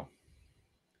 I know.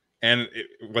 And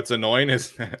what's annoying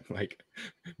is that like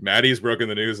Maddie's broken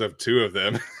the news of 2 of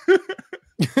them.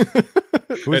 Who's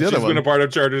the other she's one? been a part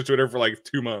of Chargers Twitter for like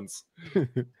 2 months.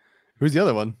 Who's the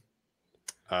other one?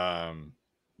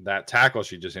 That tackle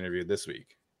she just interviewed this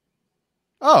week.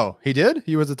 Oh, he did?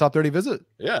 He was a top 30 visit?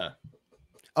 Yeah.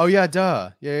 Oh, yeah,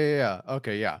 duh. Yeah.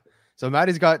 Okay, yeah. So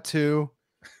Maddie's got 2.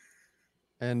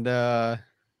 And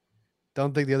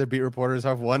don't think the other beat reporters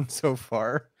have 1 so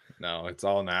far. No, it's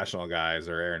all national guys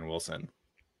or Aaron Wilson.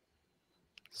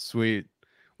 Sweet.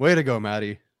 Way to go,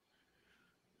 Maddie.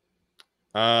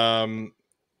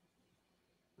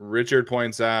 Richard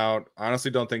points out,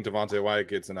 honestly don't think Devontae Wyatt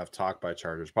gets enough talk by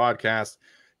Chargers podcast.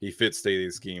 He fits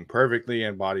Staley's scheme perfectly,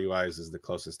 and body-wise is the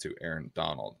closest to Aaron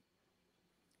Donald.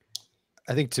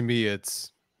 I think to me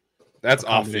that's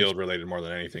off-field related more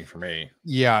than anything for me.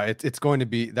 Yeah, it's going to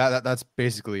be that's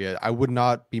basically it. I would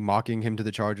not be mocking him to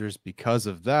the Chargers because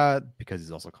of that, because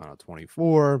he's also kind of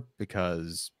 24,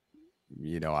 because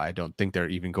I don't think they're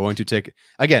even going to take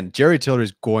again, Jerry Tiller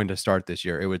is going to start this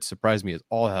year. It would surprise me as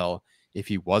all hell if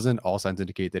he wasn't. All signs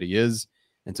indicate that he is.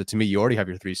 And so to me, you already have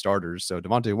your 3 starters. So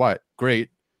Devontae Wyatt, great.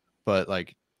 But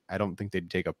like, I don't think they'd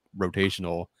take a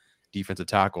rotational defensive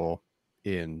tackle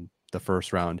in the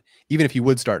first round, even if he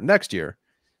would start next year.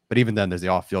 But even then, there's the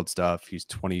off-field stuff. He's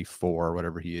 24 or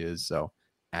whatever he is. So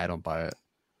I don't buy it.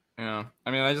 Yeah.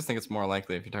 I mean, I just think it's more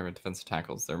likely if you're talking about defensive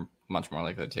tackles, they're much more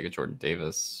likely to take a Jordan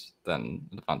Davis than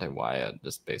Devontae Wyatt,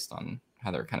 just based on how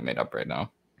they're kind of made up right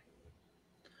now.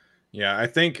 Yeah, I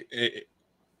think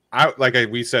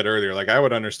we said earlier, like I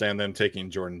would understand them taking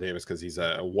Jordan Davis because he's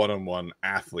a one-on-one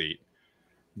athlete,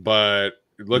 but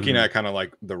looking at kind of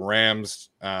like the Rams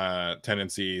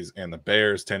tendencies and the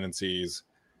Bears tendencies,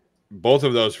 both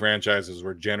of those franchises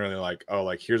were generally like, oh,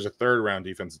 like here's a 3rd round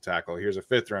defensive tackle, here's a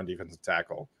 5th round defensive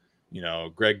tackle, you know,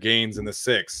 Greg Gaines in the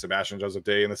 6th, Sebastian Joseph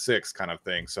Day in the 6th kind of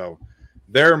thing. So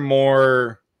they're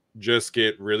more just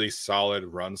get really solid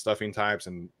run stuffing types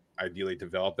and ideally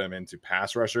develop them into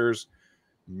pass rushers.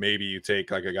 Maybe you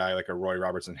take like a guy like a Roy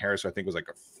Robertson Harris, who I think was like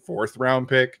a 4th round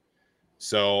pick.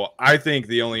 So I think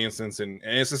the only instance, and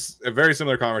it's just a very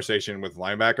similar conversation with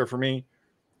linebacker for me,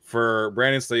 for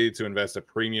Brandon Staley to invest a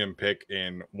premium pick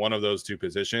in one of those 2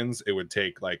 positions, it would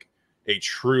take like a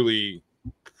truly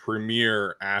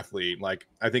premier athlete. Like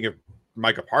I think if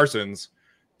Micah Parsons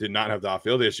did not have the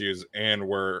off-field issues and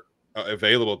were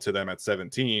available to them at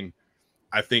 17,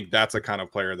 I think that's a kind of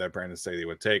player that Brandon Staley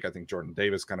would take. I think Jordan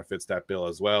Davis kind of fits that bill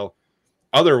as well.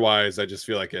 Otherwise, I just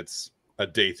feel like it's a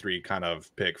day 3 kind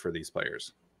of pick for these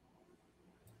players.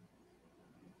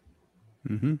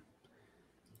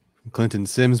 Clinton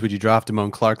Sims, would you draft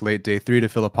Damone Clark late day 3 to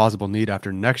fill a possible need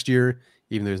after next year,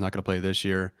 even though he's not going to play this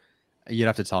year? You'd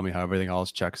have to tell me how everything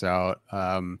else checks out.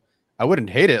 I wouldn't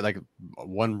hate it. Like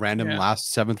one random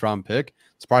last 7th round pick.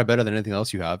 It's probably better than anything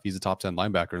else you have. He's a top 10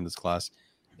 linebacker in this class.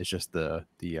 It's just the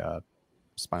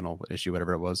spinal issue,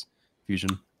 whatever it was,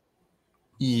 fusion.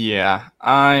 Yeah,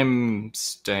 I'm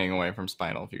staying away from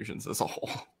spinal fusions as a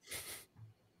whole.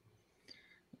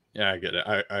 Yeah, I get it.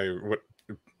 I would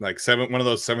like one of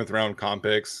those 7th round comp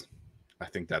picks. I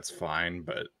think that's fine,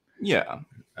 but yeah,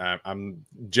 I'm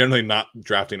generally not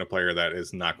drafting a player that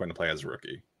is not going to play as a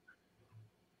rookie.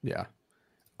 Yeah.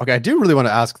 Okay, I do really want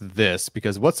to ask this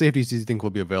because what safeties do you think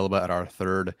will be available at our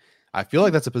 3rd? I feel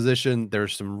like that's a position.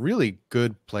 There's some really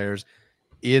good players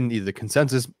in either the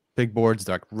consensus big boards,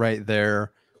 like right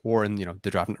there, or in the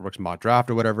Draft Network's mock draft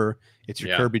or whatever. It's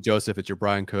your Kirby Joseph, it's your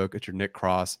Brian Cook, it's your Nick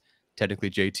Cross, technically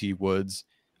JT Woods.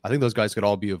 I think those guys could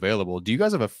all be available. Do you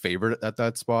guys have a favorite at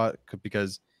that spot?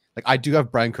 Because like I do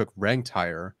have Brian Cook ranked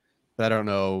higher, but I don't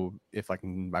know if like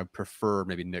I prefer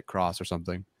maybe Nick Cross or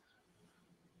something.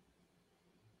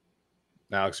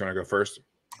 Alex, you want to go first?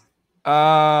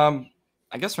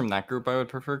 I guess from that group, I would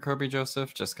prefer Kirby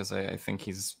Joseph just because I think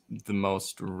he's the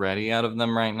most ready out of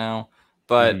them right now.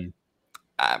 But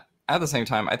at the same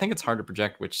time, I think it's hard to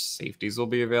project which safeties will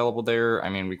be available there. I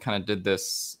mean, we kind of did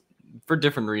this for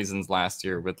different reasons last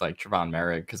year with like Trevon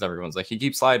Merrick because everyone's like, he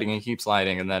keeps sliding,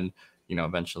 and then,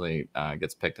 eventually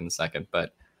gets picked in the 2nd.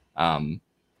 But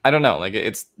I don't know.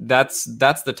 Like that's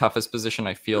the toughest position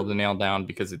I feel to nail down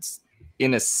because it's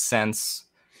in a sense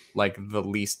like the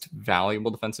least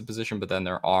valuable defensive position, but then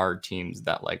there are teams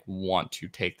that like want to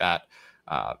take that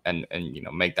and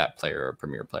make that player a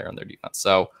premier player on their defense.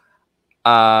 So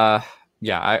I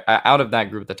out of that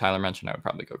group that Tyler mentioned, I would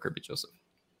probably go Kirby Joseph.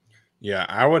 Yeah,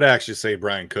 I would actually say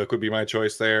Brian Cook would be my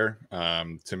choice there.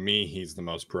 To me, he's the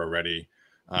most pro ready.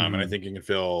 And I think he can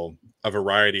fill a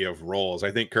variety of roles.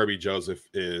 I think Kirby Joseph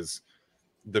is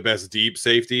the best deep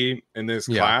safety in this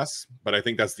class, but I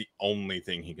think that's the only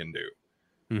thing he can do.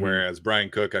 Whereas Brian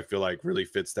Cook, I feel like really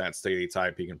fits that Staley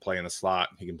type. He can play in the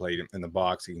slot. He can play in the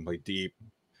box. He can play deep.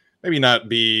 Maybe not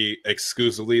be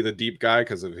exclusively the deep guy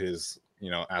because of his,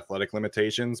 athletic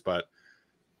limitations. But,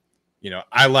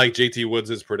 I like JT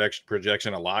Woods'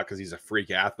 projection a lot because he's a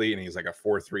freak athlete and he's like a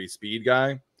 4.3 speed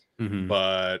guy.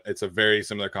 But it's a very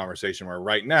similar conversation where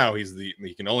right now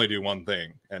he can only do one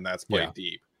thing, and that's play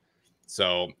deep.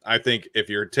 So I think if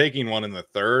you're taking one in the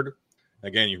 3rd,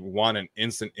 again, you want an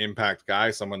instant impact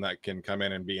guy, someone that can come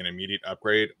in and be an immediate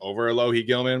upgrade over Alohi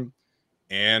Gilman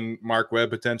and Mark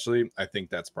Webb potentially. I think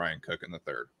that's Brian Cook in the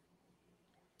 3rd.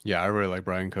 Yeah, I really like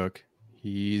Brian Cook.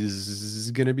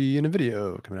 He's going to be in a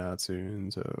video coming out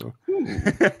soon. So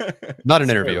not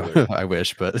an interview, I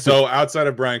wish. But so outside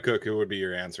of Brian Cook, who would be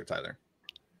your answer, Tyler?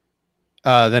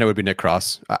 Then it would be Nick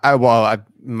Cross. I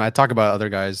talk about other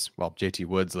guys, JT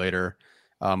Woods later.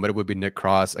 But it would be Nick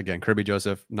Cross. Again, Kirby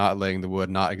Joseph not laying the wood,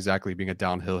 not exactly being a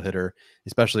downhill hitter,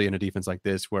 especially in a defense like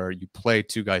this where you play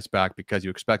 2 guys back because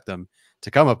you expect them to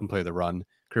come up and play the run.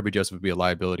 Kirby Joseph would be a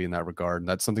liability in that regard. And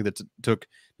that's something that took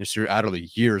Mr. Adderley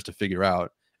years to figure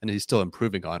out. And he's still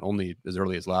improving on only as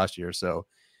early as last year. So,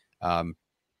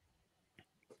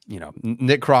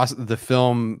 Nick Cross, the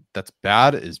film that's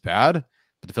bad is bad,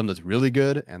 but the film that's really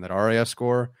good and that RAF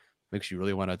score makes you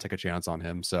really want to take a chance on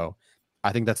him. So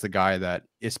I think that's the guy that,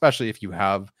 especially if you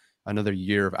have another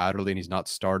year of Adderley and he's not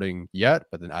starting yet,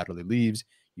 but then Adderley leaves,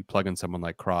 you plug in someone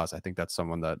like Cross. I think that's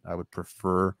someone that I would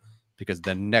prefer because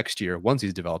then next year, once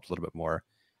he's developed a little bit more,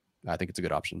 I think it's a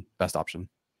good option, best option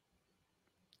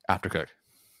after Cook.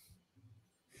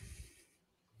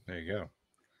 There you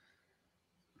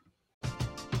go.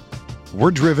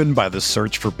 We're driven by the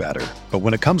search for better. But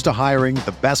when it comes to hiring,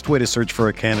 the best way to search for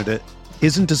a candidate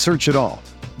isn't to search at all.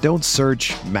 Don't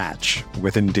search, match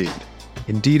with Indeed.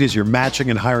 Indeed is your matching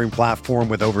and hiring platform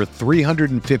with over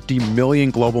 350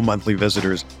 million global monthly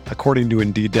visitors, according to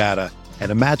Indeed data,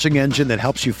 and a matching engine that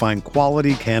helps you find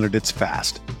quality candidates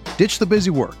fast. Ditch the busy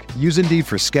work. Use Indeed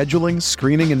for scheduling,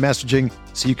 screening, and messaging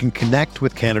so you can connect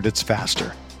with candidates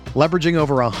faster. Leveraging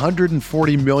over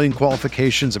 140 million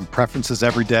qualifications and preferences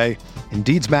every day,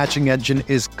 Indeed's matching engine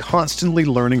is constantly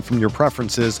learning from your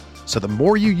preferences, so the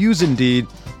more you use Indeed,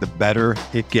 the better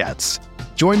it gets.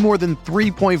 Join more than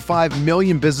 3.5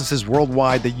 million businesses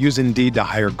worldwide that use Indeed to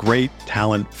hire great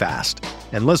talent fast.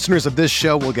 And listeners of this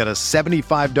show will get a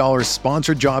 $75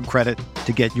 sponsored job credit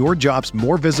to get your jobs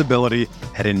more visibility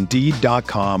at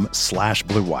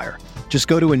Indeed.com/Blue Wire. Just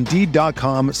go to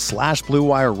Indeed.com/Blue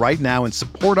Wire right now and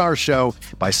support our show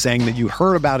by saying that you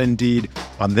heard about Indeed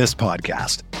on this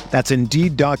podcast. That's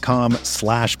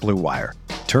Indeed.com/Blue Wire.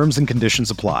 Terms and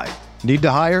conditions apply. Need to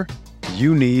hire?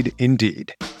 You need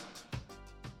Indeed.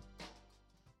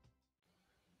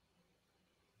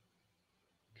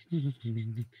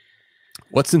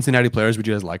 What Cincinnati players would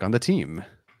you guys like on the team?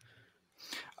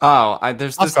 Oh,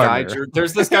 there's this guy. there.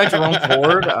 There's this guy Jerome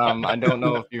Ford. I don't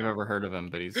know if you've ever heard of him,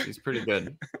 but he's pretty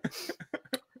good.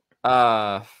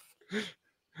 I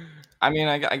mean,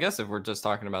 I guess if we're just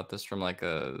talking about this from like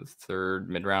a third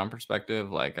mid-round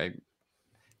perspective, like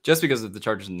just because of the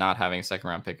Chargers not having a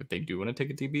second-round pick, if they do want to take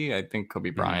a DB, I think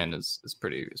Kobe Bryant is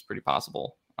pretty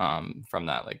possible from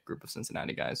that like group of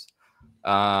Cincinnati guys.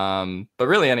 But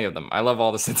really any of them. I love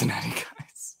all the Cincinnati guys.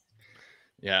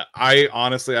 Yeah,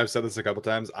 I've said this a couple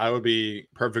times. I would be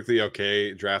perfectly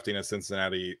okay drafting a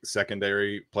Cincinnati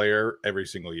secondary player every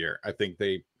single year. I think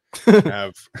they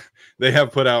have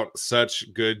put out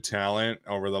such good talent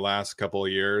over the last couple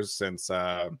of years since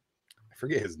I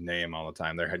forget his name all the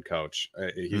time. Their head coach,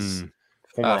 he's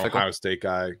former Ohio State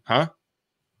guy, huh?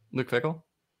 Luke Fickell.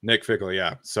 Nick Fickell,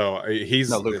 yeah. So he's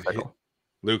Luke Fickell.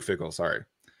 Luke Fickell, sorry.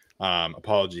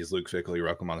 Apologies, Luke Fickell. You're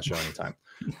welcome on the show anytime.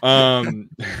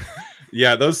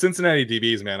 Yeah, those Cincinnati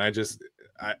DBs, man. I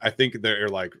think they're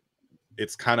like,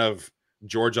 it's kind of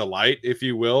Georgia light, if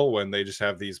you will, when they just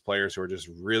have these players who are just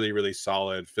really, really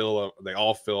solid. They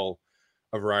all fill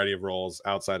a variety of roles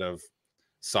outside of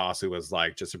Sauce, who was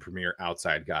like just a premier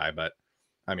outside guy. But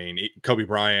I mean, Kobe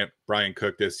Bryant, Brian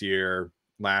Cook this year,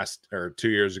 2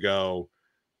 years ago,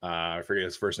 I forget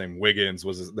his first name. Wiggins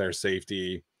was their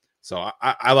safety. So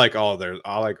I like all of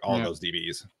those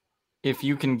DBs. If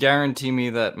you can guarantee me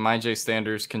that Myjai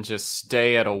Sanders can just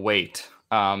stay at a weight,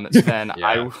 then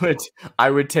yeah.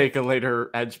 I would take a later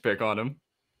edge pick on him.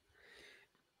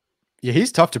 Yeah,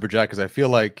 he's tough to project because I feel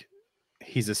like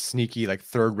he's a sneaky like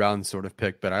third round sort of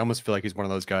pick, but I almost feel like he's one of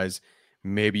those guys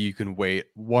maybe you can wait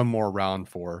one more round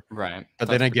for. Right. But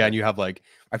then again, you have like,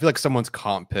 I feel like someone's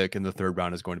comp pick in the third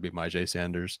round is going to be Myjai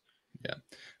Sanders. Yeah.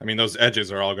 I mean, those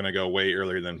edges are all going to go way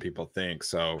earlier than people think.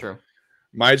 So true.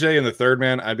 Myjai in the third,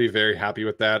 man, I'd be very happy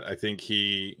with that. I think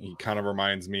he kind of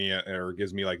reminds me or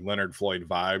gives me like Leonard Floyd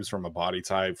vibes from a body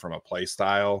type, from a play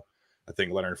style. I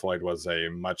think Leonard Floyd was a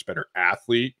much better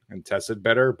athlete and tested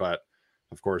better. But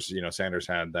of course, Sanders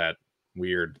had that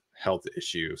weird health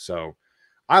issue. So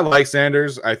I like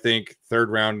Sanders. I think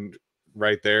third round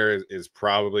right there is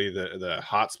probably the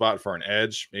hot spot for an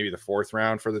edge, maybe the fourth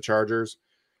round for the Chargers.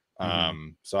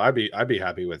 So I'd be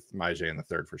happy with Myjai in the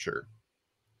third for sure.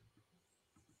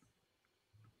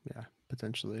 Yeah,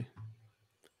 potentially.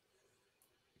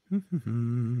 I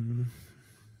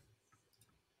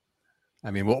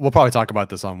mean, we'll probably talk about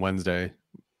this on Wednesday,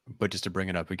 but just to bring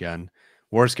it up again,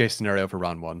 worst case scenario for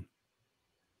round one.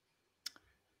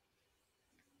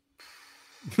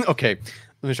 Okay,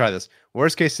 let me try this.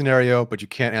 Worst case scenario, but you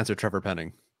can't answer Trevor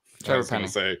Penning. Trevor Penning.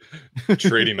 Say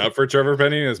trading up for Trevor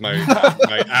Penning is my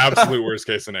absolute worst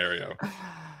case scenario.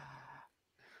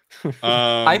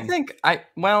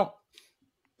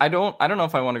 I don't know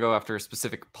if I want to go after a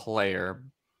specific player,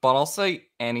 but I'll say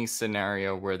any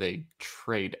scenario where they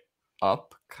trade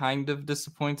up kind of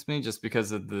disappoints me just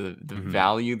because of the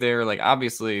value there. Like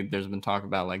obviously there's been talk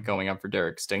about like going up for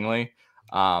Derek Stingley.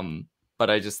 But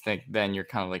I just think then you're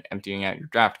kind of like emptying out your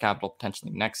draft capital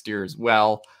potentially next year as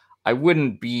well. I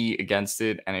wouldn't be against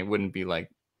it, and it wouldn't be like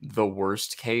the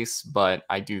worst case, but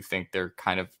I do think they're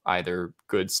kind of either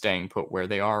good staying put where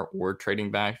they are or trading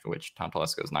back, which Tom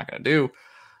Telesco is not going to do.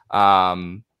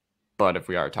 But if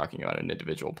we are talking about an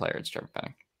individual player, it's Trevor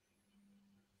Penning.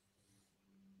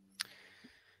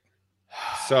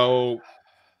 So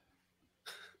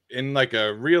in like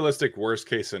a realistic worst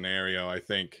case scenario, I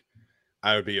think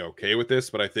I would be okay with this,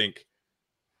 but I think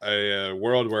a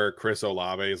world where Chris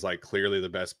Olave is like clearly the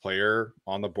best player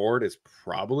on the board is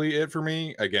probably it for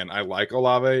me. Again, I like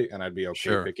Olave and I'd be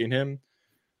okay picking him,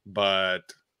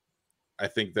 but I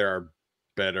think there are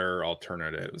better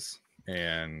alternatives.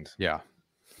 And yeah,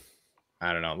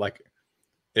 I don't know, like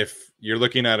if you're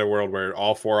looking at a world where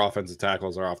all 4 offensive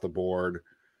tackles are off the board,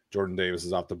 Jordan Davis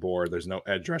is off the board, there's no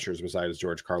edge rushers besides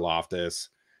George Karlaftis.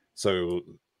 So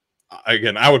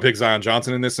again, I would pick Zion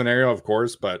Johnson in this scenario, of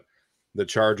course, but the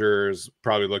Chargers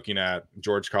probably looking at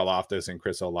George Karlaftis and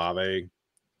Chris Olave,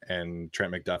 and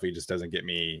Trent McDuffie just doesn't get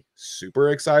me super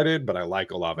excited, but I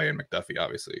like Olave and McDuffie,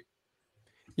 obviously.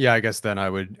 Yeah, I guess then I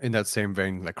would, in that same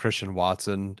vein, like Christian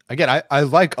Watson. Again, I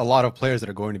like a lot of players that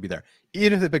are going to be there.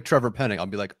 Even if they pick Trevor Penning, I'll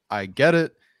be like, I get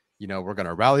it. You know, we're going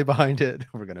to rally behind it.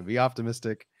 We're going to be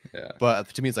optimistic. Yeah. But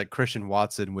to me, it's like Christian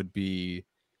Watson would be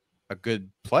a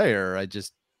good player. I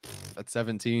just, at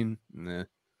 17, nah.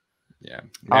 Yeah.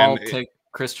 I'll take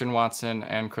Christian Watson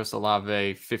and Chris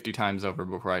Olave 50 times over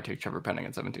before I take Trevor Penning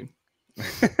at 17.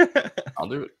 I'll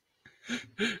do it.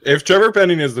 If Trevor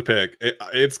Penning is the pick,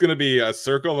 it's going to be a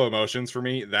circle of emotions for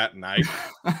me that night.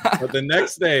 But the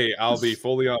next day, I'll be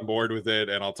fully on board with it,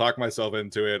 and I'll talk myself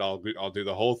into it. I'll do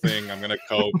the whole thing. I'm going to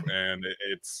cope, and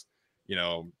it's, you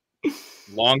know,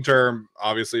 long term,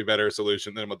 obviously better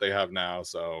solution than what they have now.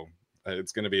 So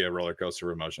it's going to be a roller coaster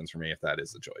of emotions for me if that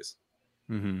is the choice.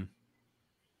 Mm-hmm.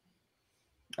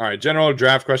 All right, general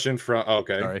draft question from.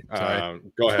 Okay, Sorry.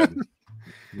 Go ahead.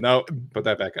 No, put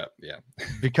that back up. Yeah,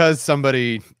 because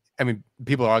somebody, I mean,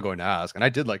 people are going to ask, and I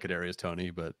did like Kadarius Toney,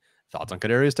 but thoughts on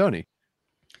Kadarius Toney?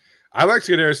 I like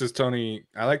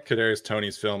Kadarius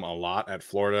Toney's film a lot at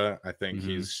Florida. I think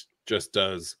he's just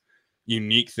does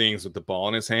unique things with the ball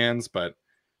in his hands, but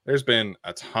there's been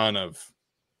a ton of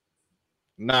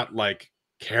not like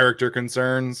character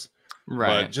concerns,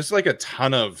 right? But just like a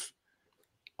ton of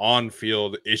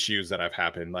on-field issues that have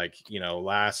happened. Like, you know,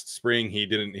 last spring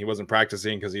he wasn't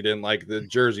practicing because he didn't like the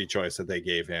jersey choice that they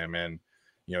gave him, and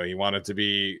you know, he wanted to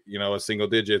be, you know, a single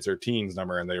digits or teens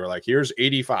number, and they were like, here's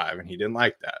 85, and he didn't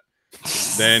like that.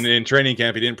 Then in training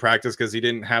camp he didn't practice because he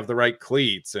didn't have the right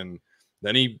cleats, and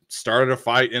then he started a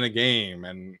fight in a game,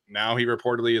 and now he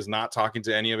reportedly is not talking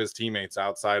to any of his teammates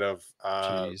outside of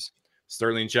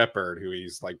Sterling Shepard, who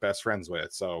he's like best friends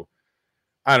with. So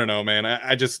I don't know, man.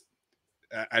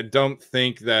 I don't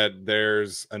think that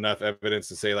there's enough evidence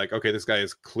to say like, okay, this guy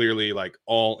is clearly like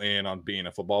all in on being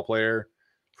a football player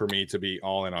for me to be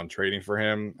all in on trading for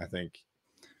him. I think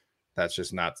that's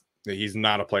just he's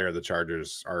not a player the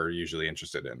Chargers are usually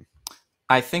interested in.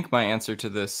 I think my answer to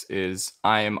this is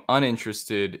I am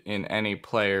uninterested in any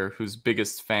player whose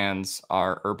biggest fans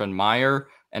are Urban Meyer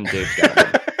and Dave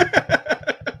Gettleman.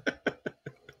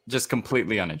 Just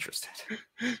completely uninterested.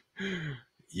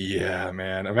 Yeah,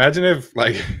 man. Imagine if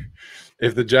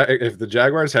the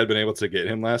Jaguars had been able to get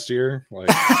him last year, like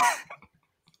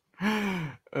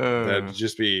that'd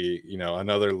just be, you know,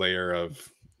 another layer of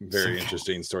very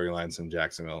interesting storylines in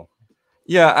Jacksonville.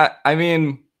 Yeah, I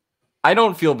mean, I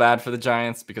don't feel bad for the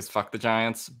Giants because fuck the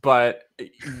Giants, but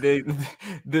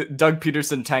the Doug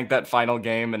Peterson tanked that final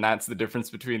game, and that's the difference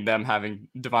between them having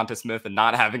Devonta Smith and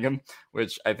not having him,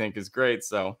 which I think is great.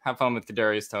 So have fun with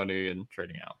Kadarius Toney and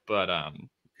trading out. But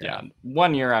yeah,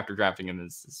 1 year after drafting him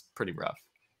is pretty rough.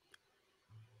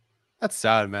 That's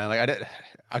sad, man. Like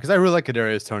because I really like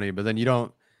Kadarius Toney, but then you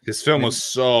don't. His film was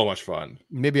so much fun.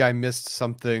 Maybe I missed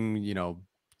something, you know,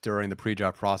 during the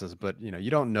pre-draft process, but you know, you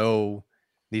don't know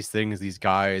these things, these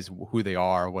guys, who they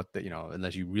are, what they, you know,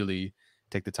 unless you really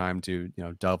take the time to, you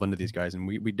know, delve into these guys, and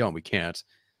we can't.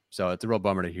 So it's a real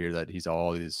bummer to hear that he's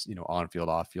all these, you know, on-field,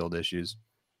 off-field issues.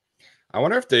 I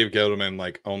wonder if Dave Gettleman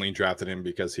like only drafted him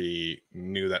because he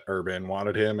knew that Urban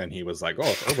wanted him, and he was like, "Oh,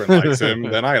 if Urban likes him,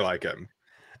 then I like him."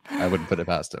 I wouldn't put it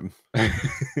past him.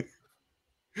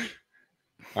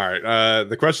 All right.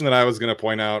 The question that I was going to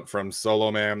point out from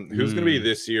Solo Man, who's going to be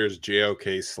this year's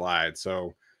JOK slide?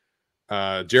 So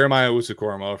Jeremiah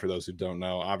Owusu-Koramoah, for those who don't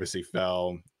know, obviously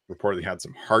fell, reportedly had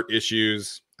some heart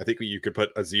issues. I think you could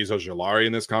put Azeez Ojulari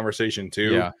in this conversation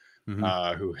too. Yeah.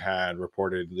 Who had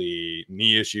reportedly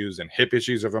knee issues and hip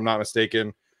issues, if I'm not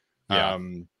mistaken. Yeah.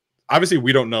 Obviously,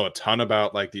 we don't know a ton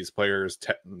about like these players'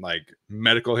 like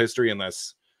medical history,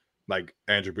 unless like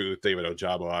Andrew Booth, David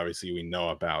Ojabo, obviously we know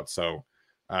about. So,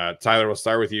 Tyler, we'll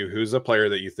start with you. Who's a player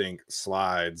that you think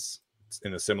slides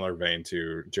in a similar vein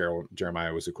to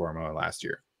Jeremiah Owusu-Koramoah last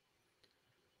year?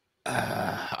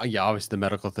 Yeah, obviously the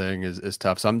medical thing is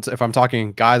tough. So if I'm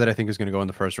talking guy that I think is going to go in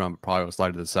the first round, probably will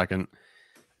slide to the second.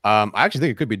 I actually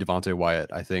think it could be Devonte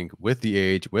Wyatt. I think with the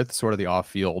age, with sort of the off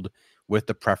field, with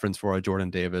the preference for a Jordan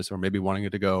Davis, or maybe wanting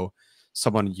it to go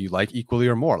someone you like equally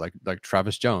or more, like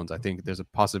Travis Jones. I think there's a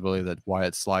possibility that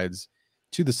Wyatt slides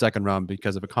to the second round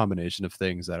because of a combination of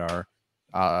things that are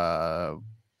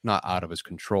not out of his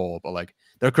control, but like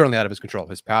they're currently out of his control.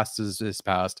 His past is his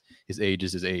past, his age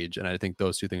is his age, and I think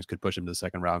those two things could push him to the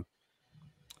second round.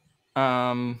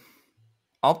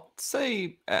 I'll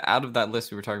say out of that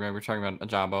list we're talking about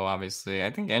Ajabo, obviously.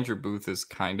 I think Andrew Booth is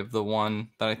kind of the one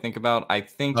that I think about. I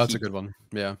think That's a good one.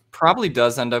 Yeah. Probably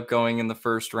does end up going in the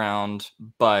first round,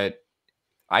 but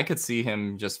I could see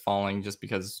him just falling just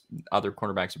because other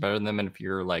cornerbacks are better than them. And if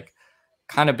you're like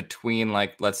kind of between,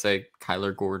 like, let's say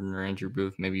Kyler Gordon or Andrew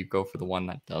Booth, maybe you go for the one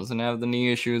that doesn't have the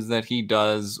knee issues that he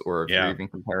does, or if you're even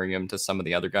comparing him to some of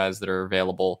the other guys that are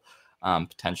available,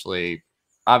 potentially.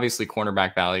 Obviously,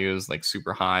 cornerback value is like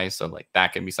super high, so like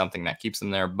that can be something that keeps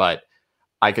him there. But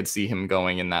I could see him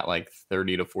going in that like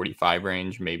 30 to 45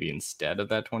 range, maybe instead of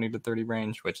that 20 to 30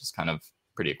 range, which is kind of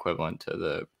pretty equivalent to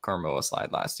the Carmoa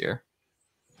slide last year.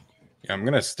 Yeah, I'm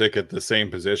gonna stick at the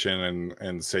same position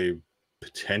and say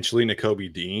potentially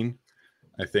Nakobe Dean.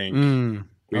 I think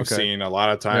we've seen a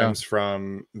lot of times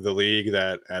from the league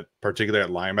that particularly at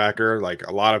linebacker, like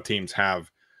a lot of teams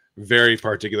have very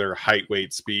particular height,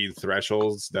 weight, speed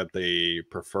thresholds that they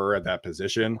prefer at that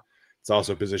position. It's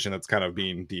also a position that's kind of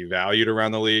being devalued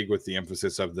around the league with the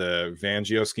emphasis of the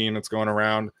Fangio scheme that's going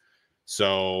around.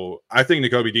 So I think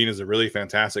Nakobe Dean is a really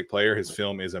fantastic player. His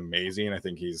film is amazing. I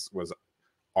think was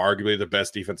arguably the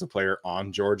best defensive player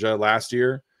on Georgia last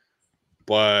year,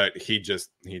 but he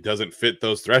doesn't fit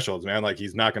those thresholds, man. Like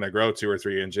he's not going to grow 2 or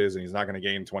 3 inches and he's not going to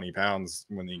gain 20 pounds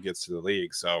when he gets to the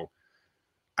league. So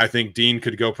I think Dean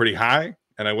could go pretty high,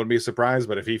 and I wouldn't be surprised.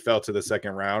 But if he fell to the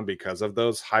second round because of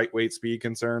those height, weight, speed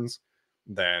concerns,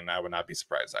 then I would not be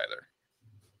surprised either.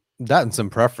 That and some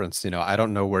preference, I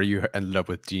don't know where you ended up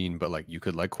with Dean, but like you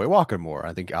could like Quay Walker more.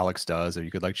 I think Alex does, or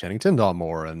you could like Channing Tindall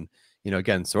more, and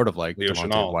again, sort of like Leo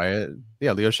Devontae Chenal. Wyatt,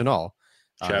 Leo Chenal,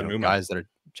 Chad Muma. guys that are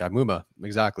Chad Muma,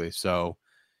 exactly. So,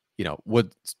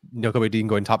 would Nakobe Dean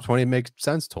going top 20 make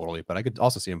sense? Totally, but I could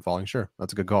also see him falling. Sure,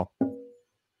 that's a good call.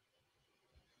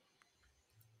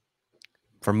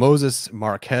 For Moses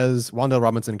Marquez, Wan'Dale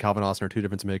Robinson and Calvin Austin are two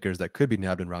difference makers that could be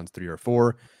nabbed in rounds 3 or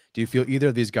 4. Do you feel either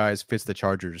of these guys fits the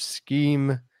Chargers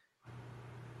scheme?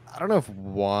 I don't know if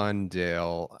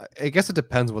Wan'Dale, I guess it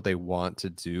depends what they want to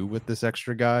do with this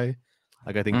extra guy.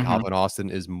 Like I think Calvin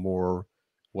Austin is more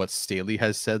what Staley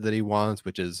has said that he wants,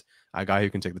 which is a guy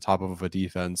who can take the top of a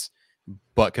defense,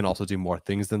 but can also do more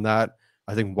things than that.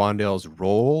 I think Wan'Dale's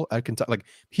role at Kentucky, like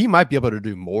he might be able to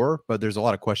do more, but there's a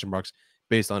lot of question marks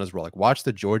based on his role. Like watch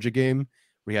the Georgia game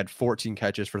where he had 14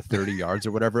 catches for 30 yards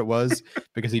or whatever it was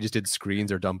because he just did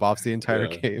screens or dump offs the entire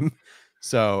game.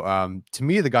 So to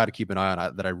me, the guy to keep an eye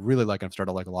on that I really like and I've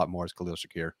started to like a lot more is Khalil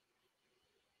Shakir.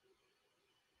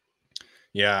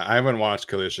 Yeah, I haven't watched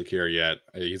Khalil Shakir yet.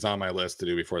 He's on my list to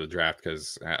do before the draft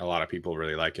because a lot of people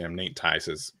really like him. Nate Tice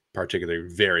is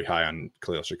particularly very high on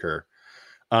Khalil Shakir.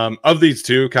 Of these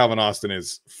two, Calvin Austin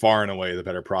is far and away the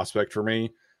better prospect for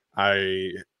me.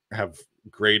 I have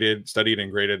studied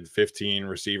and graded 15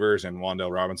 receivers, and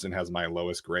Wan'Dale Robinson has my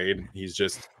lowest grade.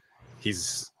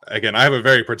 He's again, I have a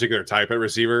very particular type at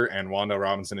receiver, and Wan'Dale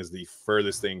Robinson is the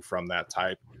furthest thing from that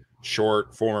type.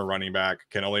 Short, former running back,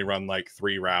 can only run like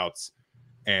 3 routes.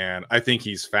 And I think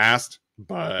he's fast,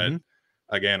 but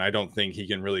again, I don't think he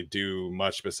can really do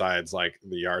much besides like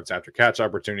the yards after catch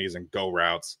opportunities and go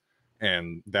routes.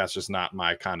 And that's just not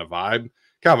my kind of vibe.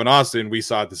 Calvin Austin, we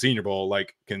saw at the Senior Bowl,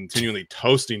 like continually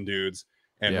toasting dudes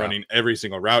and running every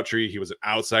single route tree. He was an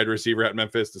outside receiver at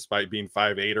Memphis, despite being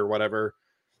 5'8" or whatever.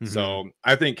 So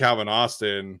I think Calvin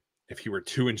Austin, if he were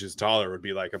 2 inches taller, would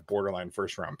be like a borderline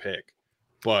first round pick.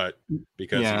 But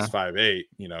because he's 5'8",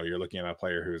 you're looking at a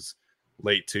player who's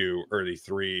late 2, early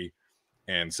 3.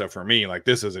 And so for me, like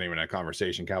this isn't even a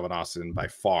conversation. Calvin Austin by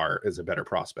far is a better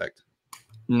prospect.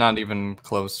 Not even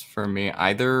close for me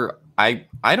either. I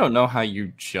don't know how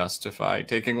you justify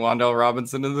taking Wan'Dale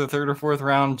Robinson in the 3rd or 4th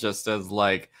round just as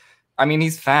like, I mean,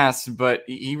 he's fast, but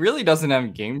he really doesn't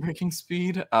have game-breaking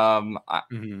speed. Or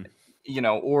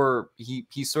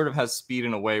he sort of has speed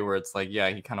in a way where it's like, yeah,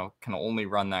 he kind of can only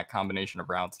run that combination of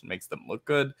routes and makes them look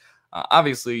good.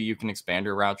 Obviously, you can expand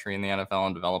your route tree in the NFL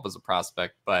and develop as a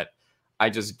prospect, but I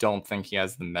just don't think he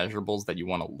has the measurables that you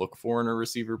want to look for in a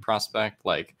receiver prospect.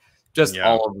 Like just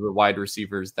all of the wide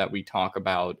receivers that we talk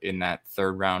about in that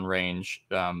 3rd round range,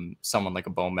 someone like a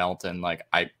Bo Melton, like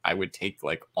I would take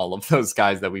like all of those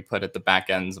guys that we put at the back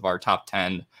ends of our top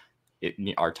 10,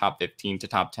 our top 15 to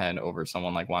top 10 over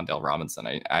someone like Wan'Dale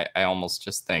Robinson. I almost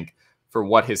just think for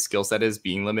what his skill set is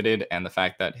being limited and the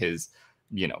fact that his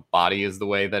body is the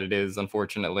way that it is,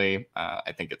 unfortunately,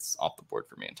 I think it's off the board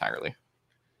for me entirely.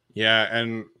 Yeah,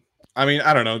 and I mean,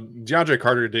 I don't know. DeAndre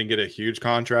Carter didn't get a huge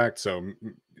contract, so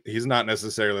he's not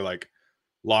necessarily like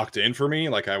locked in for me.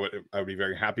 Like I would be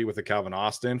very happy with a Calvin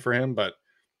Austin for him, but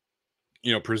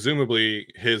presumably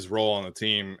his role on the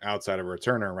team outside of a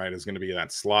returner, right, is going to be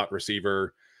that slot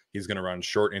receiver. He's going to run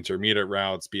short intermediate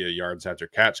routes, be a yards after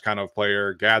catch kind of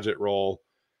player, gadget role.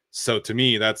 So to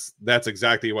me, that's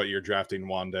exactly what you're drafting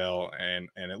Wan'Dale and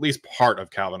at least part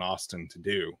of Calvin Austin to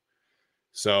do.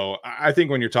 So I think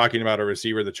when you're talking about a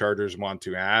receiver the Chargers want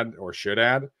to add or should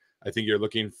add, I think you're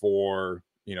looking for,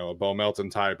 a Bo Melton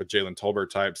type, a Jalen Tolbert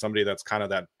type, somebody that's kind of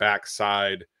that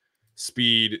backside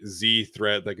speed Z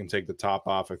threat that can take the top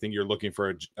off. I think you're looking for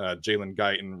a Jalen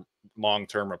Guyton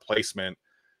long-term replacement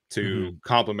to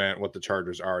complement what the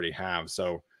Chargers already have.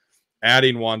 So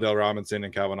adding Wan'Dale Robinson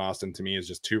and Calvin Austin to me is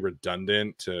just too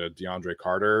redundant to DeAndre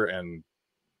Carter, and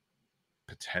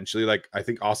potentially, like, I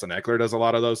think Austin Eckler does a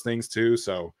lot of those things too.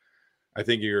 So I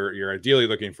think you're ideally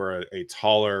looking for a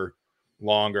taller,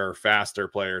 longer, faster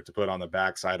player to put on the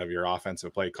backside of your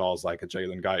offensive play calls, like a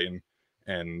Jalen Guyton,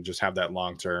 and just have that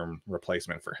long-term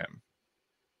replacement for him.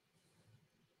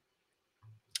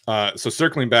 So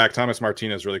circling back, Thomas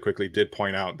Martinez really quickly did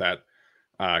point out that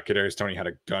Kadarius Toney had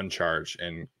a gun charge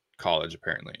in college,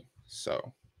 apparently.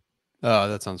 So,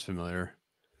 that sounds familiar.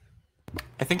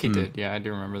 I think he did. Yeah, I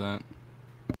do remember that.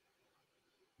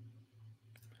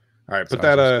 All right, put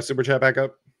that super chat back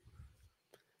up.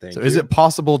 Thank you. Is it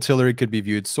possible Tillery could be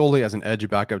viewed solely as an edge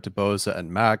backup to Bosa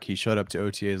and Mack? He showed up to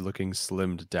OTAs looking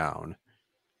slimmed down.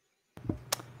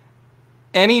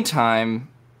 Anytime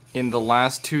in the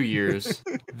last 2 years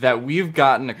that we've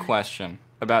gotten a question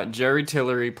about Jerry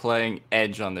Tillery playing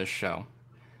edge on this show,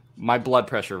 my blood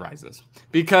pressure rises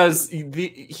because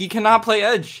he cannot play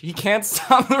edge. He can't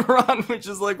stop the run, which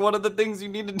is like one of the things you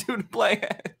need to do to play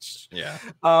edge. Yeah.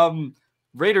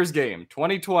 Raiders game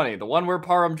 2020, the one where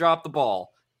Parham dropped the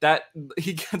ball, that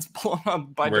he gets blown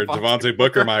up by where Devontae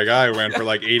Booker, my guy, went for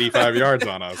like 85 yards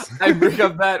on us. I bring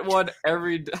up that one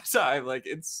every time. Like,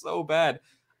 it's so bad.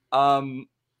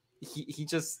 He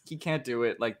can't do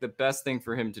it. Like, the best thing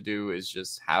for him to do is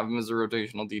just have him as a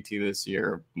rotational DT this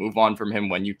year. Move on from him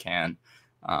when you can.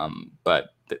 But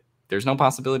there's no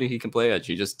possibility he can play edge.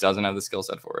 He just doesn't have the skill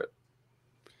set for it.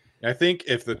 I think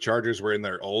if the Chargers were in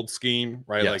their old scheme,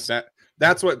 right, yes. like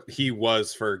that's what he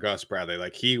was for Gus Bradley.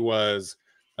 Like, he was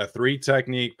a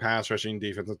 3-technique pass rushing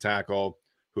defensive tackle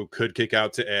who could kick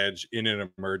out to edge in an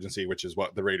emergency, which is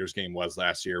what the Raiders game was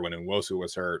last year when Nwosu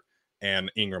was hurt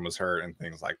and Ingram was hurt and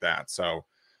things like that. So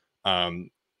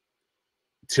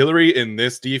Tillery in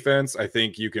this defense, I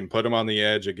think you can put him on the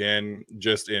edge again,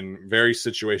 just in very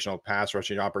situational pass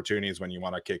rushing opportunities when you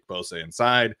want to kick Bosa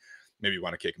inside, maybe you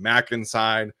want to kick Mack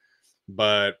inside.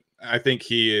 But I think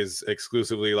he is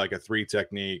exclusively like a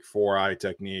 3-technique, 4-eye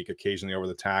technique, occasionally over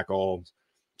the tackle,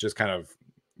 just kind of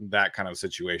that kind of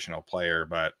situational player.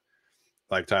 But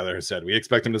like Tyler has said, we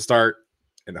expect him to start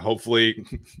and hopefully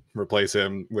replace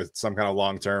him with some kind of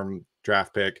long-term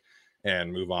draft pick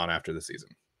and move on after the season.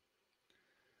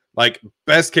 Like,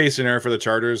 best case scenario for the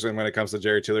Chargers, and when it comes to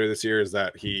Jerry Tillery this year, is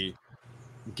that he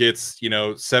gets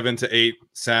 7 to 8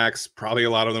 sacks. Probably a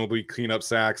lot of them will be cleanup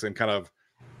sacks, and kind of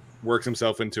works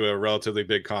himself into a relatively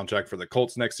big contract for the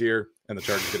Colts next year, and the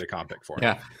Chargers get a comp pick for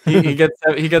him. Yeah, he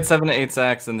gets 7 to 8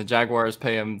 sacks, and the Jaguars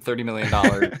pay him $30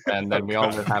 million, and then we all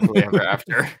live happily ever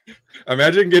after.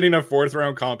 Imagine getting a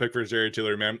 4th-round comp pick for Jerry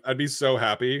Tillery, man. I'd be so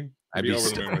happy. I'd be over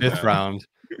the moon. 5th round,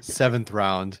 7th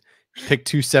round, pick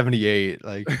 278.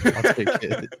 Like, I'll take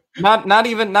it. Not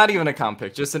even a comp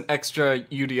pick, just an extra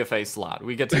UDFA slot.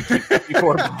 We get to keep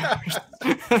 54 players.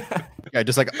 Yeah,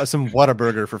 just like some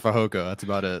Whataburger for Fahoko. That's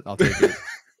about it. I'll take it.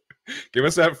 Give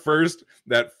us that first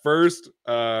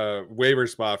waiver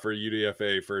spot for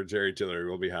UDFA for Jerry Tillery.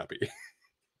 We'll be happy.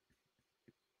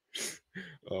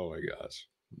 Oh my gosh,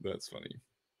 that's funny.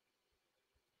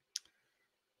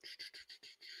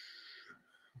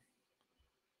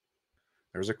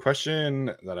 There was a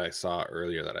question that I saw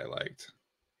earlier that I liked.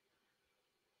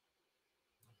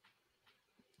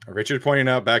 Richard pointing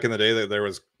out back in the day that there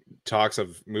was talks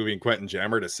of moving Quentin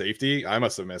Jammer to safety. I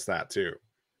must have missed that too.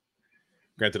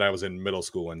 Granted, I was in middle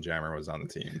school when Jammer was on the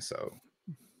team, so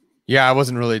yeah, I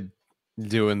wasn't really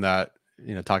doing that,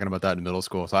 talking about that in middle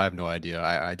school, so I have no idea.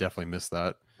 I definitely missed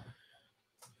that.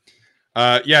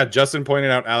 Yeah, Justin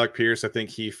pointed out Alec Pierce. I think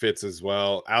he fits as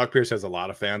well. Alec Pierce has a lot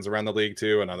of fans around the league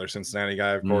too. Another Cincinnati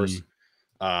guy, of course.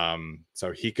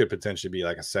 So he could potentially be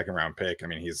like a 2nd-round pick. I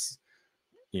mean, he's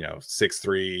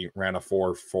 6'3", ran a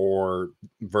 4.4,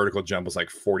 vertical jump was like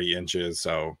 40 inches.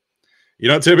 So You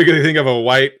don't typically think of a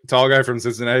white tall guy from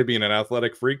Cincinnati being an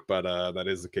athletic freak, but that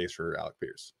is the case for Alec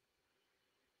Pierce.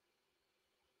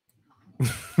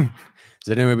 Is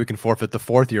there any way we can forfeit the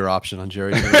 4th-year option on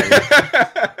Jerry?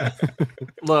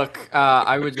 Look,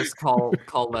 I would just call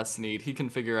Les Snead. He can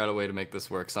figure out a way to make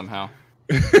this work somehow.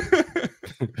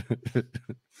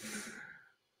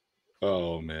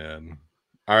 Oh man!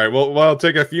 All right, well, I'll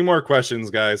take a few more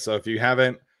questions, guys. So if you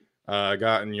haven't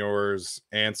gotten yours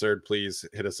answered, please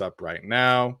hit us up right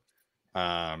now.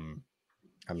 I'm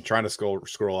trying to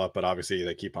scroll up, but obviously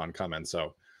they keep on coming.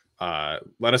 So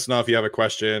let us know if you have a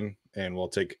question, and we'll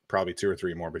take probably 2 or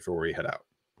 3 more before we head out.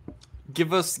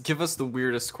 Give us the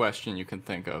weirdest question you can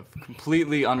think of,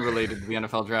 completely unrelated to the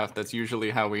NFL draft. That's usually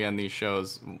how we end these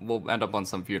shows. We'll end up on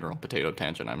some funeral potato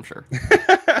tangent, I'm sure.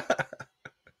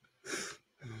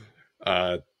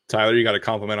 Tyler, you got a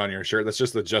compliment on your shirt. That's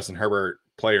just the Justin Herbert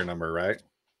player number, right?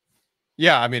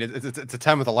 Yeah, I mean, it's a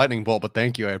 10 with a lightning bolt, but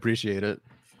thank you. I appreciate it.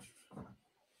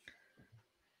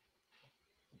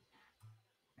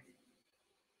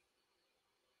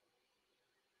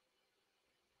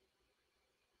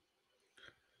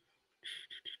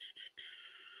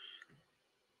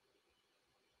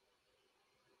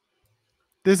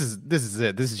 This is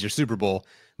it. This is your Super Bowl.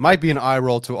 Might be an eye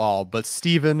roll to all, but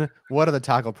Steven, what are the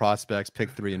tackle prospects? Pick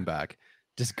 3 and back.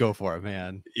 Just go for it,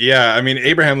 man. Yeah, I mean,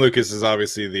 Abraham Lucas is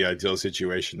obviously the ideal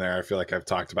situation there. I feel like I've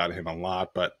talked about him a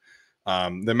lot, but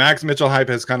the Max Mitchell hype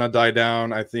has kind of died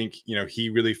down. I think, he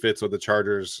really fits what the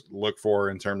Chargers look for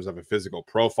in terms of a physical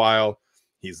profile.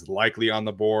 He's likely on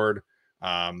the board.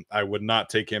 I would not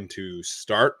take him to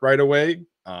start right away,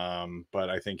 but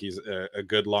I think he's a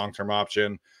good long-term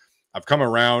option. I've come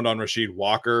around on Rasheed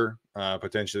Walker,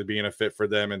 potentially being a fit for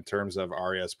them in terms of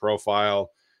RES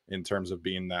profile, in terms of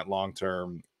being that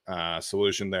long-term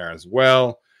solution there as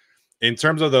well. In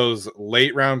terms of those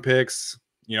late round picks,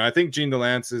 I think Gene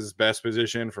Delance's best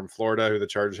position from Florida, who the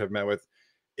Chargers have met with,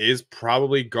 is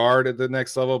probably guard at the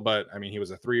next level. But I mean, he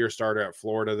was a 3-year starter at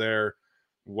Florida there.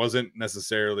 Wasn't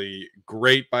necessarily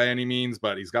great by any means,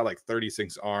 but he's got like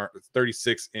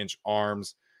 36-inch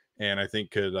arms, and I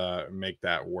think could make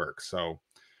that work. So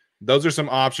those are some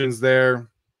options there.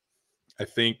 I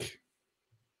think,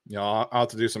 I'll have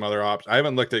to do some other options. I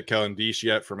haven't looked at Kellen Diesch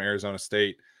yet from Arizona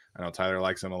State. I know Tyler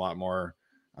likes him a lot more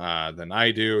than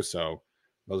I do. So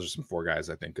those are some 4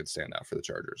 guys I think could stand out for the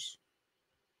Chargers.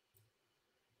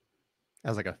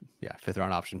 As like a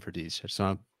 5th-round option for Diesch. I just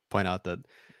want to point out that,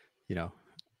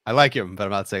 I like him, but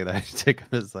I'm not saying that I take him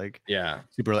as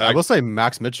super. I will say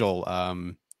Max Mitchell.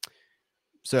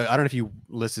 So I don't know if you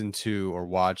listened to or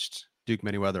watched Duke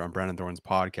Manyweather on Brandon Thorne's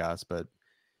podcast, but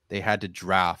they had to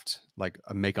draft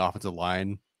a make offensive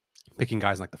line, picking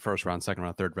guys in the 1st round, 2nd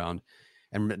round, 3rd round.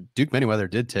 And Duke Manyweather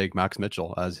did take Max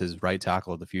Mitchell as his right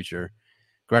tackle of the future.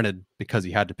 Granted, because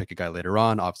he had to pick a guy later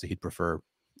on, obviously he'd prefer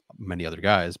many other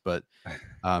guys. But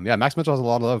Max Mitchell has a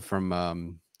lot of love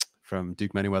from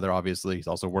Duke Manyweather. Obviously, he's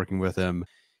also working with him.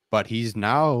 But he's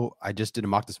now, I just did a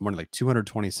mock this morning,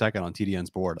 222nd on TDN's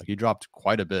board. He dropped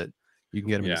quite a bit. You can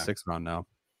get him in the 6th round now.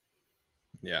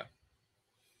 Yeah.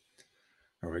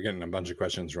 We're getting a bunch of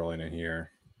questions rolling in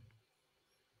here.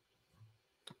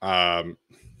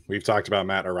 We've talked about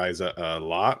Matt Ariza a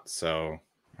lot, so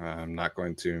I'm not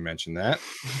going to mention that.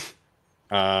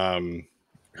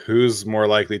 Who's more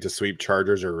likely to sweep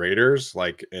Chargers or Raiders,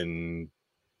 in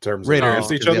terms of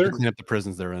against each other? Clean up the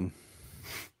prisons they're in.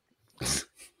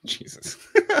 Jesus.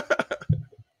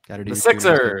 The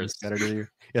Sixers.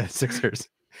 Sixers.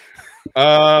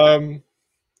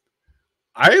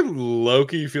 I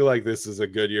low-key feel like this is a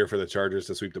good year for the Chargers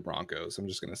to sweep the Broncos. I'm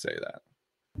just going to say that.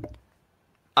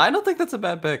 I don't think that's a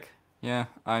bad pick. Yeah,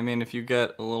 I mean, if you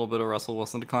get a little bit of Russell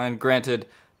Wilson decline, granted,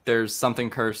 there's something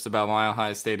cursed about Mile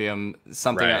High Stadium.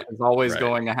 Something that is always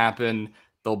going to happen.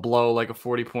 They'll blow a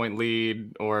 40-point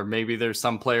lead, or maybe there's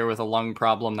some player with a lung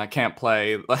problem that can't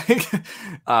play. But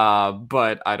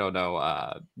I don't know.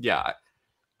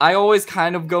 I always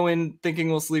kind of go in thinking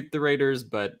we'll sweep the Raiders,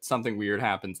 but something weird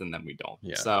happens and then we don't.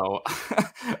 Yeah. So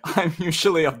I'm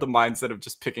usually of the mindset of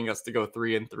just picking us to go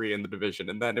 3-3 in the division,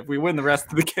 and then if we win the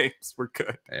rest of the games, we're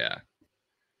good. Yeah.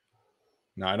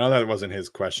 No, I know that wasn't his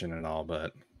question at all,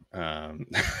 but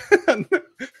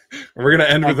we're gonna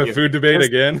end with a food debate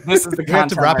again. This is the we have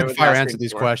to rapid fire answer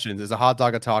these questions. Is a hot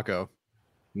dog a taco?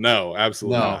 No,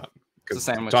 absolutely not. Because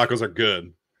tacos are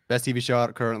good. Best TV show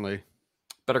out currently.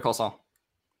 Better Call Saul.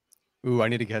 Ooh, I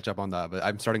need to catch up on that, but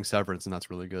I'm starting Severance, and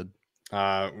that's really good.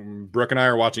 Brooke and I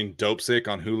are watching Dope Sick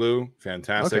on Hulu.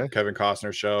 Fantastic. Okay. Kevin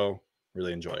Costner show.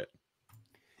 Really enjoy it.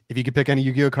 If you could pick any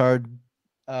Yu-Gi-Oh card,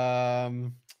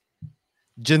 Jinzo.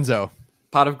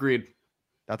 Pot of Greed.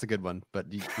 That's a good one. But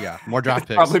yeah, more draft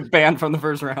picks. Probably banned from the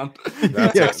first round.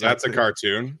 That's a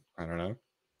cartoon. I don't know.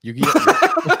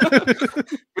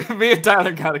 Me and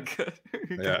Tyler got it good.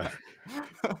 Yeah.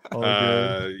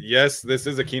 Good. Yes, this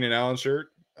is a Keenan Allen shirt.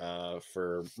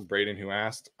 For Braden who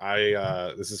asked,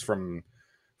 this is from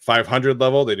 500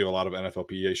 level. They do a lot of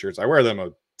NFLPA shirts. I wear them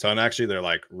a ton actually. They're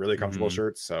like really comfortable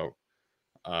shirts, so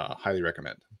highly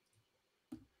recommend.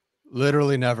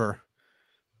 Literally never,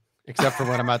 except for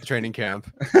when I'm at the training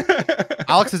camp.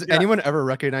 Alex, has anyone ever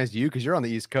recognized you? Because you're on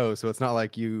the East Coast, so it's not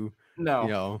like you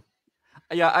know.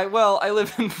 Yeah, I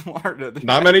live in Florida.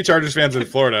 Not many Chargers fans in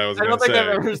Florida. I don't think I've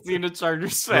ever seen a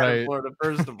Chargers fan in Florida,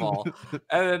 first of all.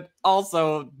 And then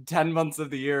also 10 months of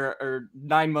the year or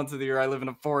 9 months of the year, I live in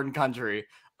a foreign country.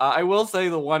 I will say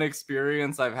the one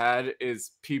experience I've had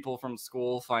is people from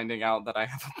school finding out that I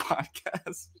have a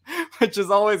podcast, which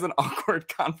is always an awkward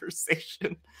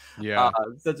conversation. Yeah.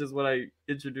 Such as when I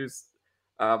introduce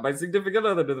my significant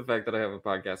other to the fact that I have a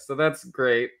podcast. So that's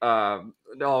great.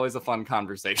 Always a fun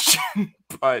conversation.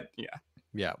 But yeah.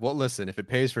 Yeah. Well, listen, if it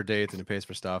pays for dates and it pays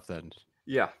for stuff, then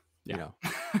yeah. You know.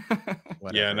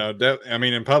 Yeah, no, I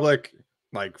mean, in public,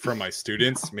 like from my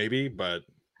students, maybe, but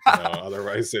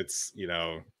otherwise it's,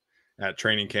 at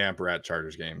training camp or at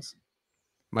Chargers games.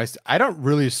 I don't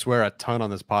really swear a ton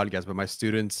on this podcast, but my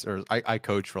students, or I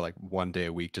coach for like 1 day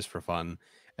a week just for fun,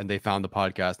 and they found the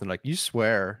podcast and they're like, "You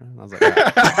swear?" And I was like,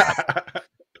 "Yeah."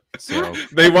 So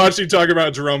they watched you talk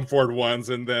about Jerome Ford once,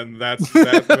 and then that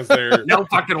was their no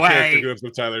fucking way of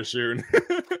Tyler Schoon.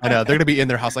 I know they're gonna be in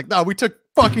their house like, "No, we took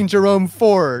fucking Jerome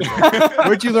Ford. Like,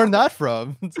 where'd you learn that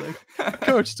from?" It's like,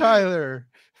 Coach Tyler.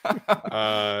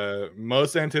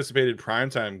 Most anticipated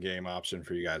primetime game option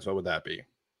for you guys, what would that be?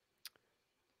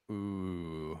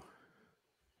 Ooh,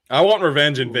 I want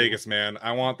revenge in Vegas, man.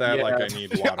 I want that like I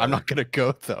need water. I'm not gonna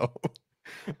go though.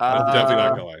 I'm definitely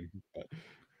not going. But.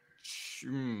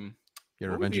 Yeah,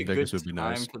 revenge in Vegas would be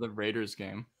nice. For the Raiders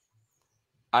game,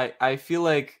 I feel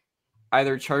like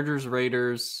either Chargers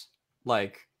Raiders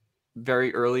like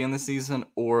very early in the season,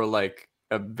 or like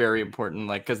a very important,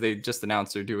 like, because they just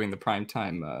announced they're doing the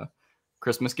primetime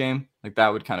Christmas game. Like that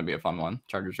would kind of be a fun one.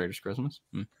 Chargers Raiders Christmas.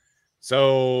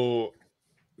 So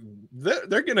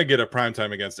they're gonna get a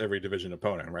primetime against every division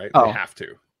opponent, right? Oh. They have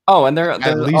to. Oh, and they're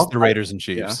at least also, the Raiders and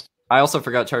Chiefs. Yeah. I also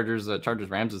forgot Chargers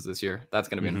Rams is this year. That's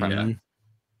gonna be in primetime.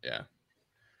 Yeah.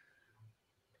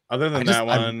 Other than that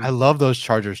one, I love those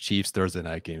Chargers Chiefs Thursday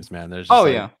night games, man. There's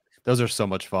just those are so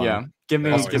much fun. Yeah, give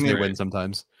me win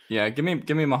sometimes. Yeah, give me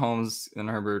Mahomes and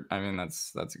Herbert. I mean,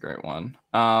 that's a great one.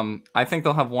 I think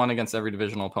they'll have one against every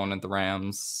divisional opponent. The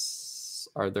Rams.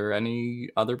 Are there any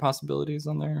other possibilities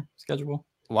on their schedule?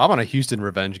 Well, I'm on a Houston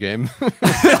revenge game.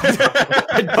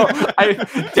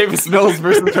 Davis Mills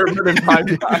versus Herbert in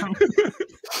prime time.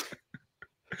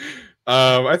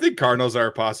 I think Cardinals are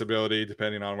a possibility,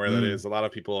 depending on where that is. A lot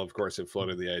of people, of course, have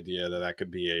floated the idea that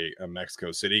could be a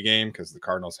Mexico City game because the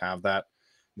Cardinals have that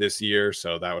this year.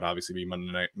 So that would obviously be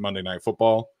Monday Night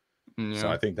Football. Yeah. So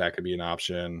I think that could be an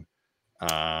option.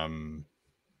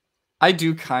 I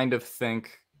do kind of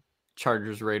think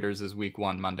Chargers Raiders is week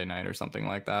 1 Monday night or something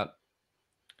like that.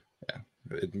 Yeah,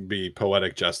 it'd be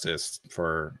poetic justice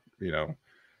for the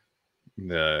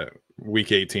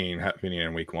week 18 happening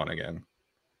in week 1 again.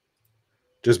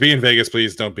 Just be in Vegas,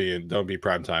 please. Don't be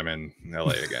primetime in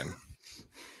LA again.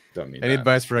 Don't need any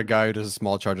advice for a guy who does a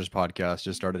small Chargers podcast?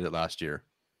 Just started it last year.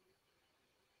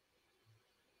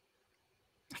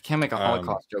 I can't make a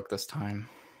Holocaust joke this time.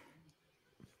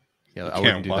 Yeah, I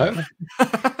wouldn't do that.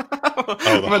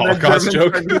 The Holocaust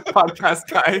joke. Podcast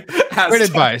guy. Great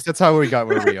advice. That's how we got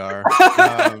where we are.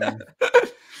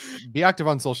 Be active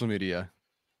on social media.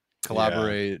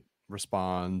 Collaborate,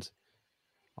 respond,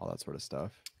 all that sort of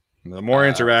stuff. The more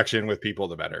interaction with people,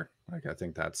 the better. Like I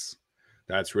think that's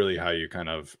really how you kind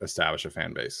of establish a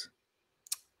fan base.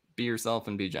 Be yourself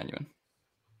and be genuine.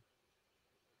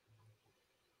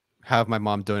 Have my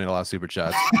mom donate a lot of super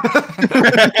chats.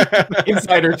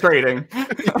 Insider trading.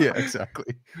 Yeah,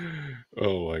 exactly.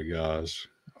 Oh my gosh.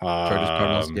 Chargers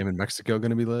Cardinals game in Mexico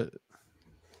going to be lit.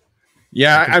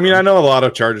 Yeah, I mean, I know a lot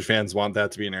of Chargers fans want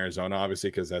that to be in Arizona, obviously,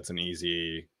 because that's an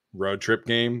easy road trip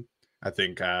game. I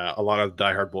think a lot of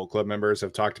diehard Bolt Club members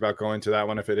have talked about going to that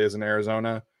one if it is in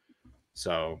Arizona.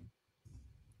 So,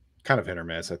 kind of hit or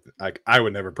miss. I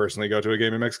would never personally go to a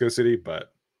game in Mexico City,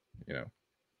 but it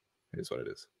is what it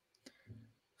is.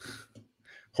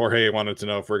 Jorge wanted to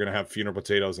know if we're going to have funeral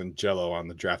potatoes and Jell-O on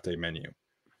the draft day menu.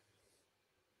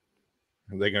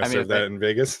 Are they going to serve that in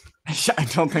Vegas? I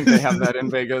don't think they have that in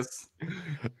Vegas.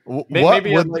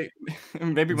 Maybe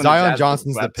maybe when Zion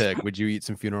Johnson's the pick. Would you eat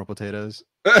some funeral potatoes?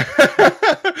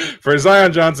 For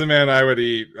Zion Johnson, man, I would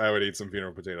eat some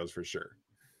funeral potatoes for sure.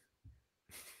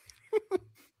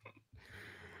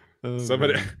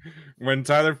 Somebody, when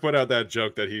Tyler put out that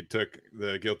joke that he took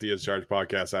the Guilty as Charged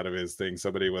podcast out of his thing,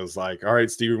 somebody was like, "All right,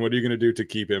 Steven, what are you going to do to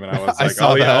keep him?" And I was like,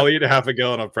 I'll eat a half a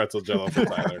gallon of pretzel jello for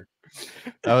Tyler."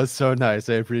 That was so nice.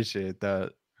 I appreciate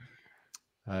that.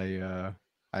 I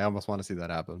almost want to see that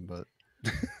happen, but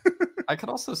I could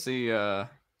also see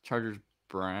Chargers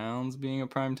Browns being a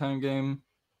primetime game,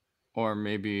 or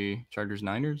maybe Chargers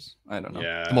Niners. I don't know.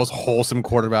 Yeah, the most wholesome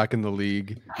quarterback in the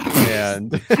league,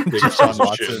 and Deshaun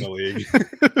Watson in the league.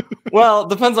 Well,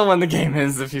 depends on when the game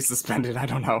is. If he's suspended, I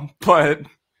don't know, but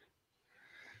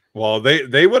well,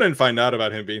 they wouldn't find out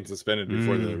about him being suspended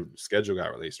before the schedule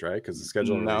got released, right? Because the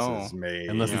schedule releases May,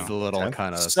 unless it's a little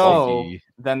kind of so. sneaky.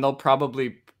 Then they'll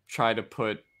probably try to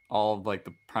put all of like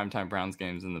the primetime Browns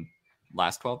games in the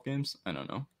last 12 games. I don't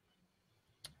know.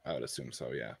 I would assume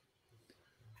so. Yeah.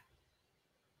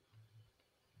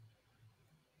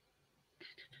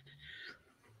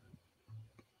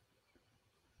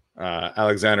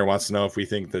 Alexander wants to know if we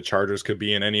think the Chargers could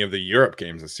be in any of the Europe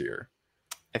games this year.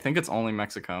 I think it's only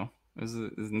Mexico.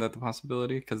 Isn't that the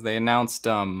possibility? Because they announced.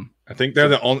 I think they're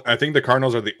the only. I think the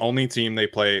Cardinals are the only team they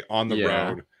play on the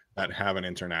road that have an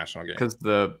international game. Because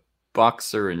the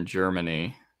Bucks are in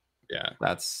Germany. Yeah,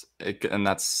 that's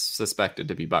suspected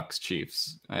to be Bucks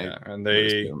Chiefs. And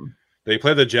they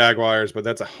play the Jaguars, but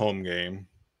that's a home game.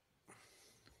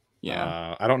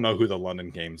 Yeah, I don't know who the London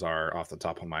games are off the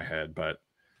top of my head, but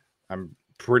I'm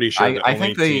pretty sure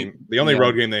the only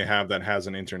road game they have that has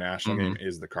an international game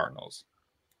is the Cardinals.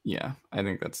 Yeah, I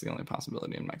think that's the only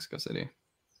possibility in Mexico City.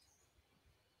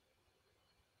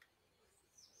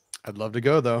 I'd love to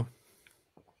go though.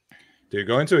 Dude,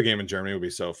 going to a game in Germany would be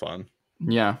so fun.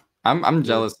 Yeah, I'm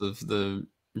jealous of the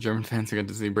German fans who get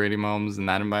to see Brady Mahomes in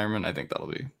that environment. I think that'll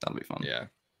be fun. Yeah.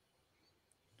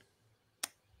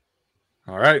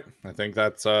 All right, I think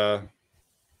that's gonna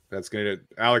do it.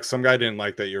 Alex, some guy didn't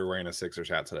like that you were wearing a Sixers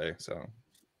hat today, so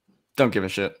don't give a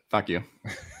shit. Fuck you.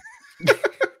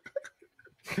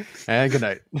 And good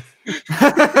night.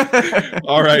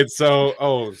 All right,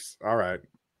 all right.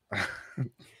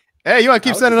 Hey, you want to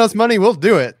keep sending us money? We'll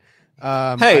do it.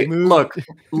 Hey, look,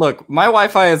 my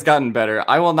Wi-Fi has gotten better.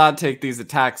 I will not take these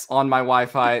attacks on my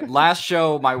Wi-Fi. Last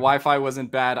show, my Wi-Fi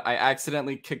wasn't bad. I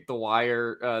accidentally kicked the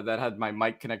wire that had my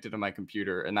mic connected to my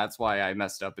computer, and that's why I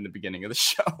messed up in the beginning of the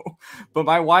show. But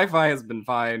my Wi-Fi has been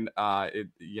fine. I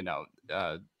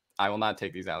will not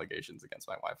take these allegations against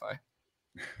my Wi-Fi.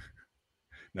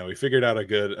 No, we figured out a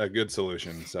good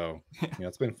solution. So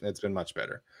it's been much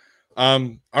better. All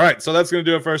right, so that's gonna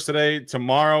do it for us today.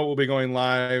 Tomorrow we'll be going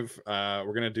live.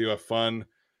 We're gonna do a fun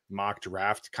mock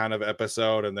draft kind of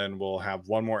episode, and then we'll have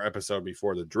one more episode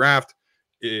before the draft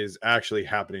is actually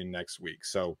happening next week.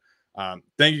 So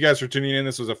thank you guys for tuning in.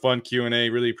 This was a fun Q&A.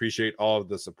 Really appreciate all of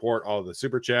the support, all of the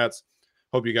super chats.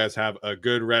 Hope you guys have a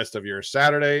good rest of your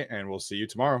Saturday, and we'll see you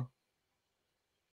tomorrow.